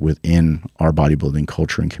metaverses within our bodybuilding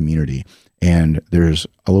culture and community, and there's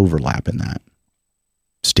an overlap in that.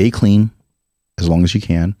 Stay clean as long as you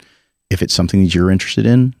can. If it's something that you're interested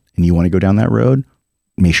in and you want to go down that road,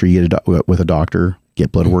 make sure you get with a doctor,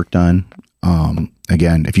 get blood work done.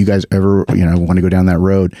 Again, if you guys ever want to go down that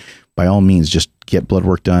road, by all means, just get blood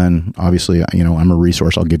work done. Obviously, I'm a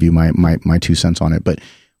resource. I'll give you my 2 cents on it. But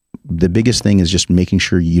the biggest thing is just making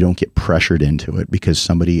sure you don't get pressured into it because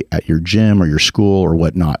somebody at your gym or your school or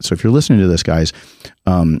whatnot. So if you're listening to this, guys,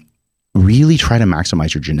 really try to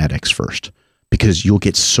maximize your genetics first, because you'll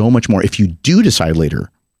get so much more. If you do decide later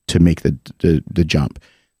to make the jump,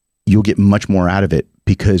 you'll get much more out of it,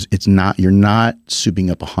 because you're not souping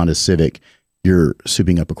up a Honda Civic, you're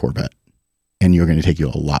souping up a Corvette. And you're going to take you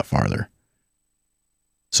a lot farther.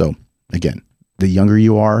 So again, the younger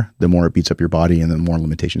you are, the more it beats up your body and the more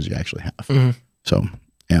limitations you actually have. So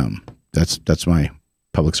that's my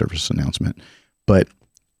public service announcement. But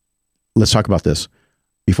let's talk about this.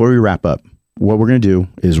 Before we wrap up, what we're going to do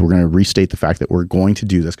is we're going to restate the fact that we're going to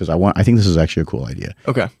do this, because I think this is actually a cool idea.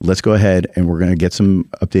 Okay. Let's go ahead and we're going to get some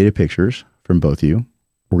updated pictures from both of you.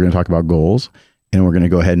 We're going to talk about goals, and we're going to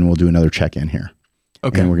go ahead and we'll do another check-in here.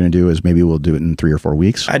 Okay. And what we're going to do is maybe we'll do it in 3 or 4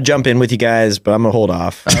 weeks. I'd jump in with you guys, but I'm going to hold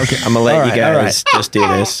off. Okay. I'm going to let you guys just do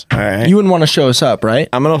this. All right. You wouldn't want to show us up, right?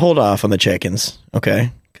 I'm going to hold off on the check-ins.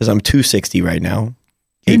 Okay. Because I'm 260 right now.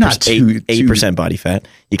 You're not 8% body fat.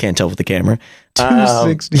 You can't tell with the camera.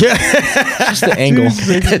 260. Yeah. Just the angle.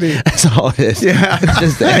 That's all it is. Yeah. It's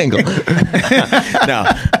just the angle. No.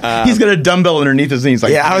 He's got a dumbbell underneath his knee. He's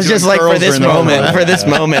like, I was just like, for this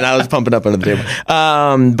moment, I was pumping up under the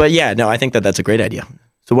table. But yeah, no, I think that's a great idea.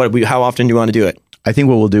 So how often do you want to do it? I think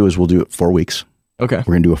what we'll do is we'll do it 4 weeks. Okay.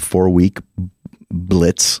 We're going to do a 4-week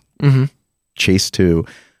blitz, chase 2.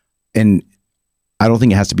 And I don't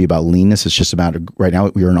think it has to be about leanness. It's just about, right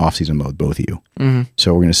now we're in off-season mode, both of you.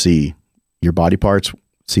 So we're going to see your body parts,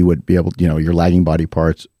 see what your lagging body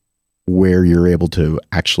parts, where you're able to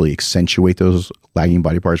actually accentuate those lagging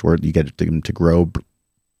body parts, where you get them to grow,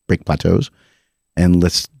 break plateaus. And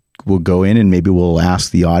we'll go in and maybe we'll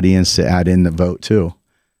ask the audience to add in the vote too.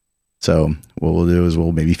 So what we'll do is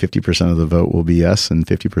maybe 50% of the vote will be yes, and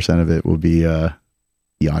 50% of it will be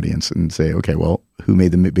the audience, and say, okay, well, who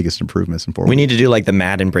made the biggest improvements in 4 weeks? We need to do like the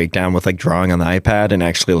Madden breakdown with like drawing on the iPad and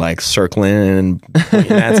actually like circling and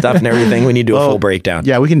pointing at stuff and everything. We need to do a full breakdown.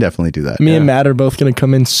 Yeah, we can definitely do that. Me and Matt are both going to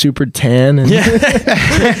come in super tan. And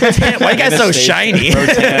Why you guys so shiny?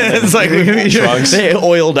 It's like they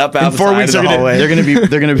oiled up out in 4 weeks. the hallway. They're going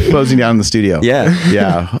to be posing down in the studio.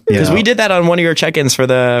 Yeah. Because we did that on one of your check-ins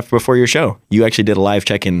before your show. You actually did a live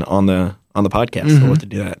check-in on the podcast. So we'll have to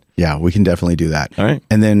do that. Yeah, we can definitely do that. All right.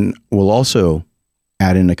 And then we'll also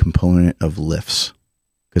add in a component of lifts,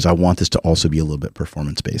 because I want this to also be a little bit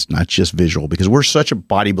performance-based, not just visual, because we're such a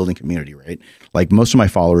bodybuilding community, right? Like most of my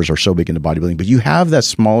followers are so big into bodybuilding, but you have that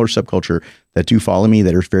smaller subculture that do follow me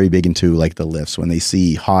that are very big into like the lifts. When they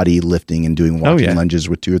see Hottie lifting and doing walking lunges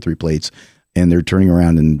with 2 or 3 plates, and they're turning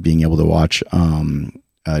around and being able to watch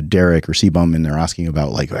Derek or C-Bum, and they're asking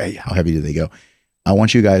about like, hey, how heavy do they go? I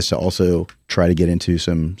want you guys to also try to get into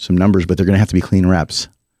some numbers, but they're going to have to be clean reps.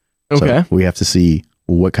 Okay. So we have to see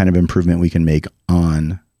what kind of improvement we can make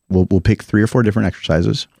on. We'll pick 3 or 4 different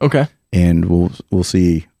exercises. Okay. And we'll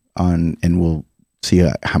see we'll see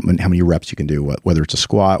how many reps you can do. Whether it's a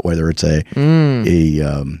squat, whether it's a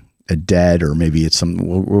dead, or maybe it's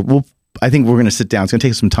some. I think we're going to sit down. It's going to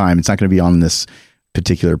take some time. It's not going to be on this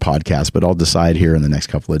particular podcast, but I'll decide here in the next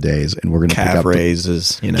couple of days, and we're going to pick up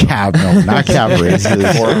raises, not calf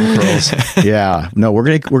raises, forearm curls. Yeah, no, we're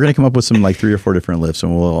gonna come up with some like 3 or 4 different lifts,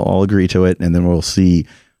 and we'll all agree to it, and then we'll create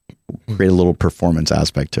a little performance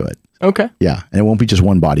aspect to it. Okay. Yeah, and it won't be just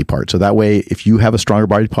one body part. So that way, if you have a stronger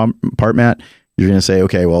body part, Matt, you're going to say,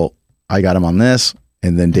 okay, well, I got him on this,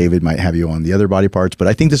 and then David might have you on the other body parts. But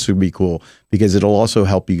I think this would be cool because it'll also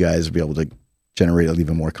help you guys be able to generate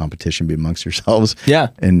even more competition amongst yourselves. Yeah.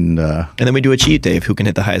 And then we do a cheat, Dave, who can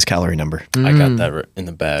hit the highest calorie number. I got that in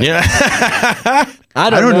the bag. Yeah. I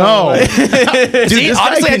don't know. Dude, See,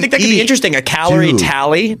 honestly, I think that could be interesting. A calorie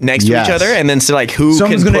tally next to each other, and then so like who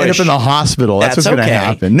someone's can going to push. end up in the hospital. That's what's going to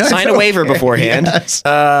happen. No, Sign a waiver beforehand. Yes.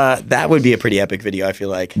 That would be a pretty epic video, I feel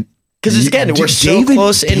like. Because again, we're so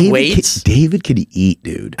close in weights. David could eat,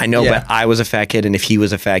 dude. I know, but I was a fat kid, and if he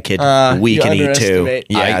was a fat kid, we can eat too.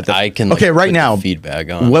 Yeah, I can. Okay, right now, feedback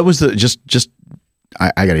on. What was the just?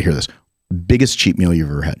 I got to hear this. Biggest cheat meal you've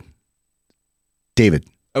ever had, David?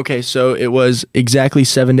 Okay, so it was exactly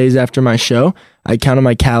 7 days after my show. I counted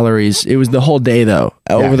my calories. It was the whole day, though.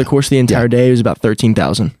 Over the course of the entire day, it was about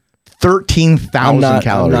 13,000. 13,000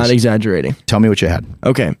 calories. I'm not exaggerating. Tell me what you had.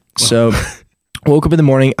 Okay, so woke up in the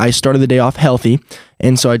morning. I started the day off healthy,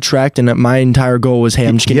 and so I tracked, and my entire goal was, hey,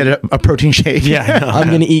 I'm just going to get a protein shake. Yeah, I'm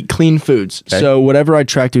going to eat clean foods. Okay. So whatever I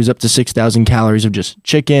tracked, it was up to 6,000 calories of just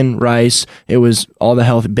chicken, rice. It was all the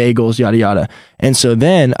health, bagels, yada, yada. And so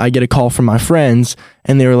then I get a call from my friends,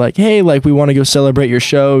 and they were like, hey, like, we want to go celebrate your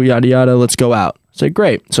show, yada, yada. Let's go out. I said,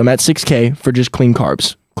 great. So I'm at 6K for just clean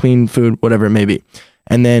carbs, clean food, whatever it may be.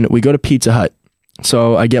 And then we go to Pizza Hut.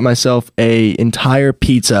 So I get myself a entire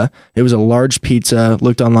pizza. It was a large pizza.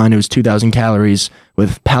 Looked online. It was 2,000 calories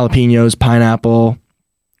with jalapenos, pineapple.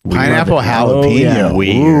 Jalapeno. Yeah.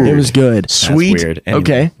 Weird. It was good. Sweet. That's weird.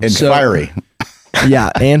 Okay. And fiery.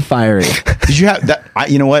 Yeah, and fiery. Did you have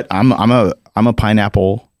that? You know what? I'm a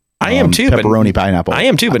pineapple. I am too. Pepperoni pineapple. I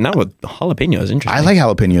am too, but not with jalapenos. Interesting. I like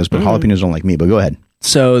jalapenos, but jalapenos don't like me. But go ahead.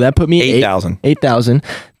 So that put me 8,000. 8,000.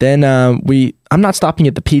 Then I'm not stopping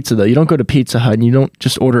at the pizza though. You don't go to Pizza Hut and you don't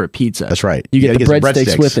just order a pizza. That's right. You get the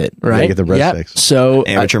breadsticks with it, right? You get the breadsticks. So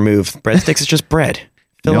amateur move. Breadsticks is just bread.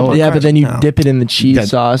 But then you dip it in the cheese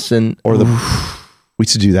sauce and we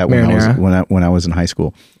used to do that when I was in high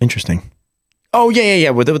school. Interesting. Oh yeah.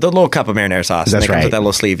 With the little cup of marinara sauce. That's right. With that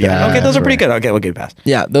little sleeve. Yeah. Okay, those are pretty good. Okay, we'll get past.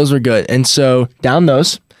 Yeah, those were good. And so down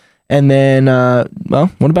those, and then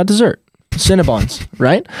what about dessert? Cinnabons,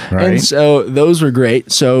 right? And so those were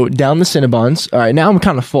great. So down the Cinnabons. All right, now I'm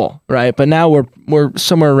kind of full, right? But now we're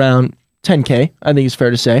somewhere around 10K, I think it's fair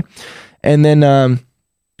to say. And then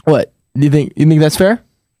what? Do you think that's fair?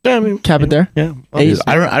 Yeah, I mean, cap it there. Yeah,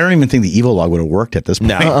 I don't even think the Evo log would have worked at this point.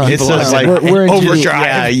 No, it's just like we're in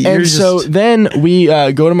overdrive. Yeah, and so then we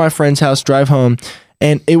go to my friend's house, drive home.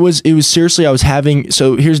 And it was seriously, I was having,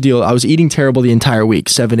 so here's the deal. I was eating terrible the entire week,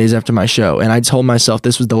 7 days after my show. And I told myself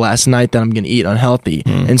this was the last night that I'm going to eat unhealthy.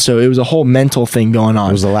 And so it was a whole mental thing going on.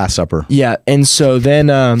 It was the Last Supper. Yeah. And so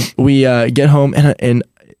then we get home and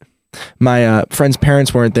my friend's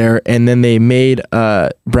parents weren't there. And then they made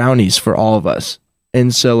brownies for all of us.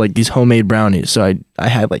 And so like these homemade brownies. So I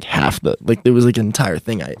had like half it was like an entire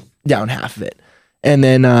thing. I down half of it. And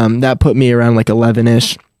then that put me around like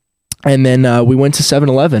 11-ish. And then we went to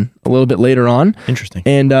 7-Eleven a little bit later on. Interesting.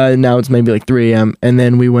 And now it's maybe like 3 a.m. And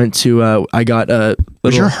then we went to, I got a little...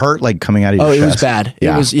 Was your heart like coming out of your chest? Oh, it was bad.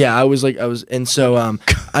 Yeah. It was, and so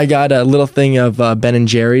I got a little thing of Ben &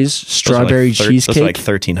 Jerry's strawberry cheesecake. Those are like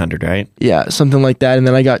 1,300, right? Yeah, something like that. And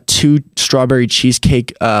then I got 2 strawberry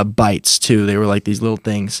cheesecake bites too. They were like these little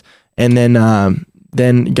things. And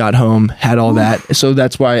then got home, had all that. So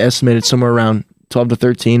that's why I estimated somewhere around 12 to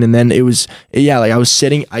 13. And then it was, like I was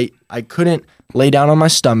sitting, I couldn't lay down on my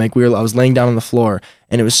stomach. I was laying down on the floor,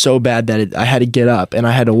 and it was so bad that I had to get up and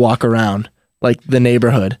I had to walk around like the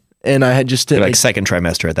neighborhood. And I had just to, like second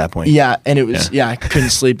trimester at that point. Yeah, and it was I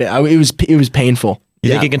couldn't sleep. It was painful.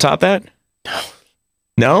 You think you can top that?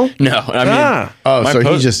 No. No, I mean,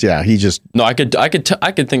 so he just. No, I could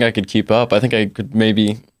think I could keep up. I think I could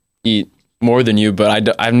maybe eat more than you, but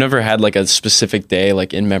I've never had like a specific day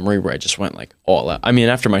like in memory where I just went like all out. I mean,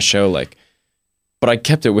 after my show, like, but I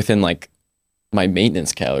kept it within like my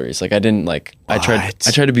maintenance calories. Like I didn't like, I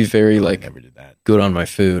tried to be very like never did that. Good on my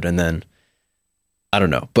food. And then I don't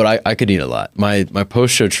know, but I could eat a lot. My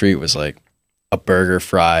post-show treat was like a burger,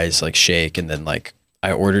 fries, like shake. And then like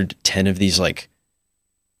I ordered 10 of these like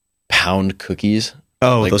pound cookies.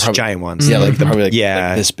 Oh, like, those giant ones. Yeah. Like probably like, yeah,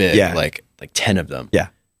 like this big, yeah. like 10 of them. Yeah.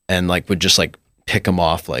 And like would just like pick them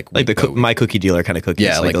off like the my cookie dealer kind of cookies.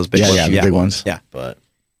 Yeah, like those big ones. the big ones. Yeah. But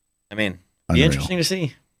I mean, Unreal. be interesting to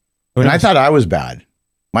see. And I thought I was bad.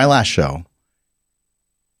 My last show,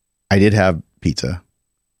 I did have pizza,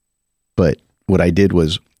 but what I did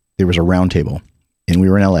was there was a round table, and we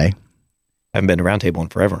were in LA. I haven't been to round table in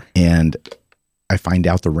forever. And I find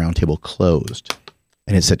out the round table closed,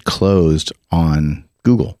 and it said closed on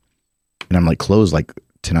Google. And I'm like, closed like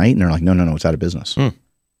tonight? And they're like, no, it's out of business.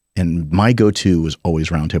 And my go-to was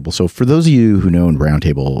always round table. So for those of you who know round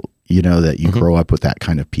table, you know that you grow up with that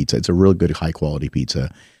kind of pizza. It's a real good, high quality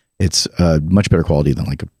pizza. It's much better quality than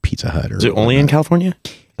like a Pizza Hut. Is it only in California?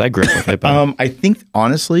 I grew up with it. I think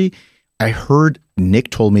honestly, I heard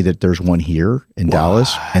Nick told me that there's one here in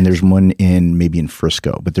Dallas, and there's one maybe in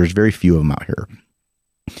Frisco, but there's very few of them out here.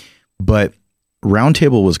 But Round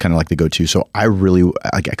Table was kind of like the go-to. So I really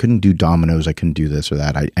I couldn't do Domino's. I couldn't do this or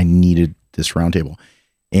that. I needed this Round Table,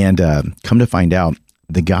 and come to find out,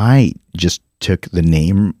 the guy just took the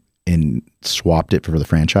name and swapped it for the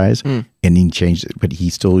franchise, and he changed it, but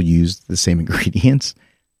he still used the same ingredients.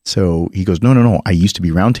 So he goes, no, I used to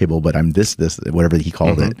be Round Table, but I'm this, whatever he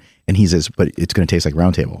called it. And he says, but it's going to taste like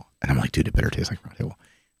Round Table. And I'm like, dude, it better taste like Round Table.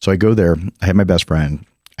 So I go there. I have my best friend.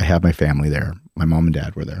 I have my family there. My mom and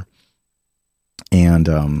dad were there. And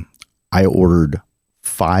I ordered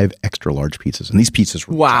 5 extra large pizzas. And these pizzas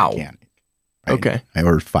were gigantic. Right? Okay. I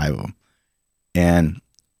ordered 5 of them. And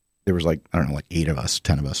there was like, I don't know, like 8 of us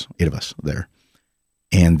there.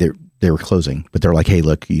 And they were closing, but they're like, hey,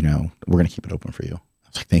 look, we're going to keep it open for you.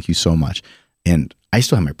 I was like, thank you so much. And I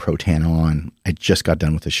still have my pro tan on. I just got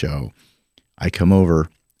done with the show. I come over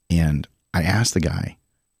and I asked the guy,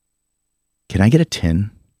 can I get a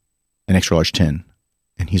tin, an extra large tin?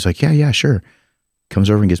 And he's like, yeah, sure. Comes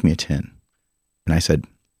over and gives me a tin. And I said,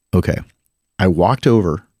 okay. I walked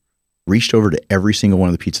over, reached over to every single one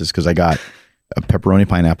of the pizzas because I got a pepperoni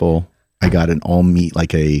pineapple. I got an all meat,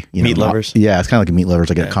 like a meat lovers. Yeah, it's kind of like a meat lovers,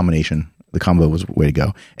 like a combination. The combo was the way to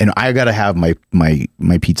go. And I got to have my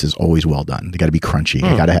pizzas always well done. They got to be crunchy.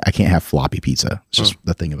 I can't have floppy pizza. It's just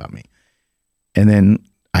the thing about me. And then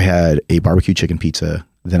I had a barbecue chicken pizza.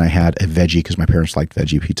 Then I had a veggie because my parents liked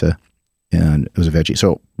veggie pizza, and it was a veggie.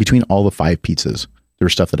 So between all the 5 pizzas, there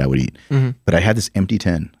was stuff that I would eat. But I had this empty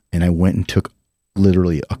tin, and I went and took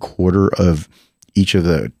literally a quarter of each of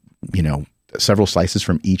the, several slices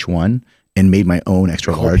from each one, and made my own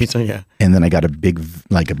extra large pizza, yeah. And then I got a big,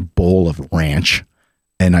 like a bowl of ranch,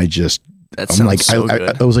 and I just, I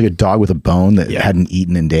was like a dog with a bone that hadn't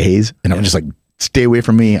eaten in days, and I'm just like, stay away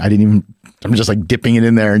from me. I'm just like dipping it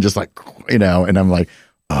in there and just like, and I'm like,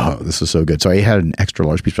 oh, this is so good. So I had an extra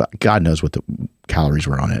large piece. God knows what the calories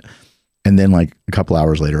were on it. And then like a couple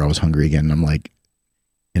hours later, I was hungry again, and I'm like,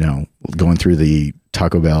 going through the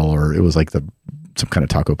Taco Bell, or it was like some kind of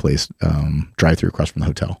taco place, drive through across from the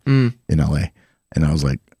hotel in LA. And I was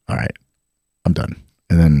like, all right, I'm done.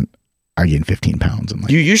 And then I gained 15 pounds. And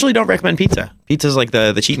like, you usually don't recommend pizza. Pizza's like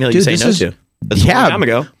the cheat meal you say no to. That's a long time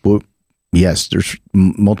ago. Well, yes, there's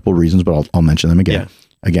multiple reasons, but I'll mention them again. Yeah.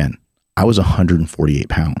 Again, I was 148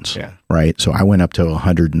 pounds. Yeah. Right. So I went up to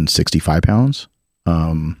 165 pounds.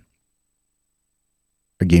 I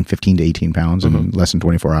gained 15 to 18 pounds in less than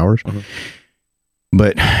 24 hours.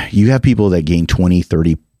 But you have people that gain 20,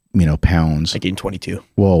 30, pounds. I gained 22.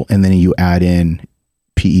 Well, and then you add in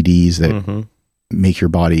PEDs that make your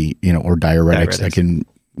body, or diuretics that can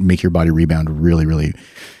make your body rebound really, really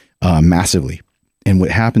massively. And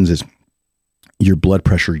what happens is your blood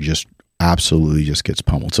pressure just absolutely just gets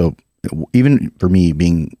pummeled. So even for me,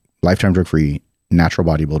 being lifetime drug-free, natural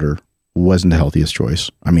bodybuilder wasn't the healthiest choice.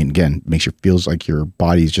 I mean, again, makes you feels like your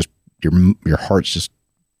body's just, your heart's just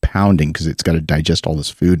pounding because it's got to digest all this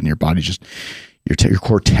food, and your body just, your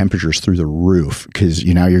core temperature's through the roof because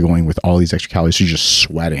now you're going with all these extra calories, so you're just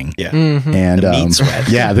sweating. Yeah. And the meat sweat.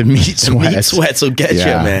 Yeah, the meat sweat. The meat sweats will get you,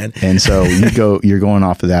 man. And so you're going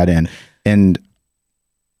off of that end. And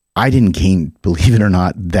I didn't gain, believe it or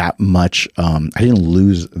not, that much. I didn't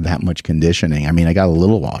lose that much conditioning. I mean, I got a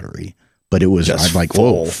little watery, but it was, I'm like,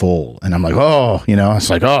 full. whoa, full. And I'm like, oh, it's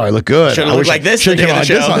like, oh, I look good. Should have looked like this. Should have like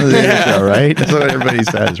this on the show, right? That's what everybody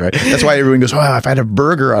says, right? That's why everyone goes, oh, if I had a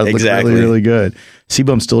burger, I'd look really, really good.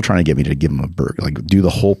 C-Bum's still trying to get me to give him a burger, like do the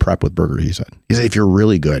whole prep with burger, he said. He said, if you're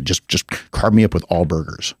really good, just carb me up with all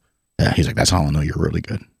burgers. Yeah, he's like, that's how I'll know you're really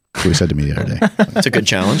good. That's what he said to me the other day. It's a good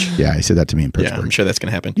challenge. Yeah, he said that to me in Pittsburgh. Yeah, I'm sure that's going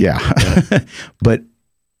to happen. Yeah. But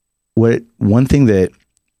one thing that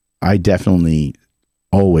I definitely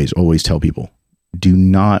always tell people, do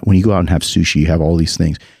not, when you go out and have sushi, you have all these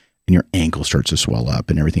things and your ankle starts to swell up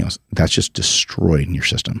and everything else. That's just destroying your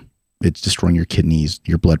system. It's destroying your kidneys.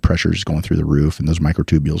 Your blood pressure is going through the roof, and those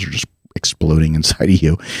microtubules are just exploding inside of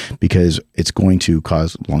you because it's going to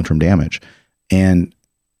cause long-term damage. And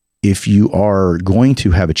if you are going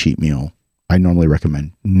to have a cheat meal, I normally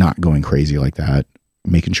recommend not going crazy like that,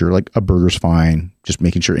 making sure like a burger's fine, just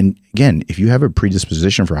making sure. And again, if you have a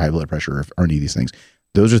predisposition for high blood pressure or any of these things,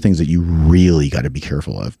 those are things that you really got to be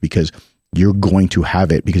careful of, because you're going to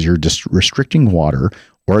have it because you're just restricting water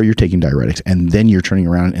or you're taking diuretics, and then you're turning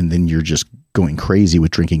around and then you're just going crazy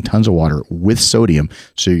with drinking tons of water with sodium.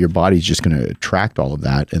 So your body's just going to attract all of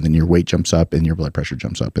that, and then your weight jumps up and your blood pressure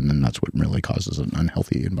jumps up, and then that's what really causes an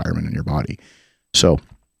unhealthy environment in your body. So,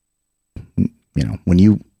 when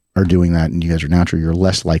you are doing that and you guys are natural, you're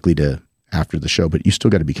less likely to after the show, but you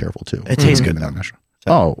still got to be careful too. It tastes good though. Natural.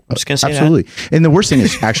 So, I'm just gonna say absolutely. And the worst thing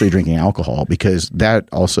is actually drinking alcohol, because that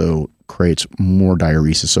also creates more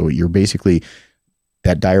diuresis. So you're basically,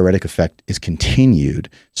 that diuretic effect is continued.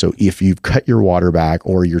 So if you've cut your water back,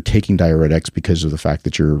 or you're taking diuretics because of the fact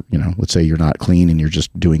that you're, let's say you're not clean and you're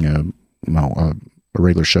just doing a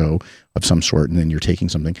regular show of some sort, and then you're taking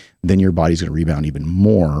something, then your body's going to rebound even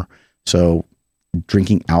more. So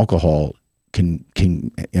drinking alcohol can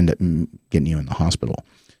end up getting you in the hospital.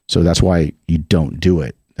 So that's why you don't do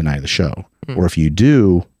it the night of the show. Or if you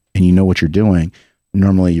do and you know what you're doing,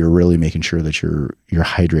 normally you're really making sure that you're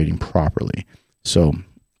hydrating properly. So,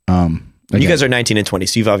 again, you guys are 19 and 20,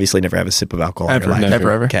 so you've obviously never had a sip of alcohol in your life.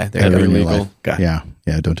 Never. Okay, Never in your illegal. life. Okay.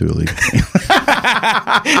 Yeah, don't do illegal.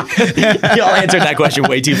 Y'all answered that question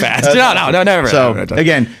way too fast. No, never. So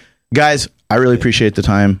again, guys, I really appreciate the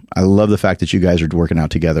time. I love the fact that you guys are working out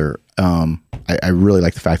together. I really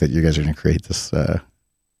like the fact that you guys are going to create this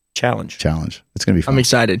challenge. It's going to be fun. I'm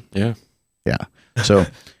excited. Yeah. So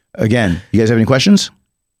again, you guys have any questions?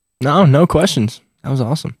 No questions. That was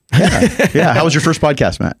awesome. Yeah. How was your first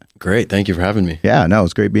podcast, Matt? Great. Thank you for having me. Yeah, no,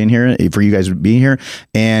 it's great being here, for you guys being here,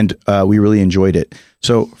 and we really enjoyed it.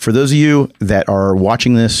 So for those of you that are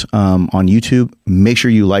watching this on YouTube, make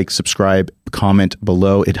sure you like, subscribe, comment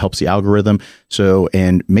below. It helps the algorithm. So,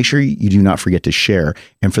 and make sure you do not forget to share.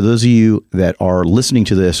 And for those of you that are listening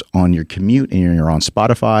to this on your commute and you're on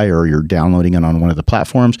Spotify or you're downloading it on one of the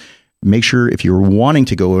platforms, make sure if you're wanting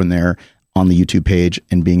to go in there on the YouTube page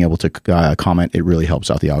and being able to comment, it really helps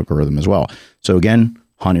out the algorithm as well. So again,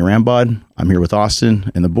 Hani Rambod, I'm here with Austin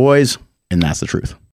and the boys, and that's the truth.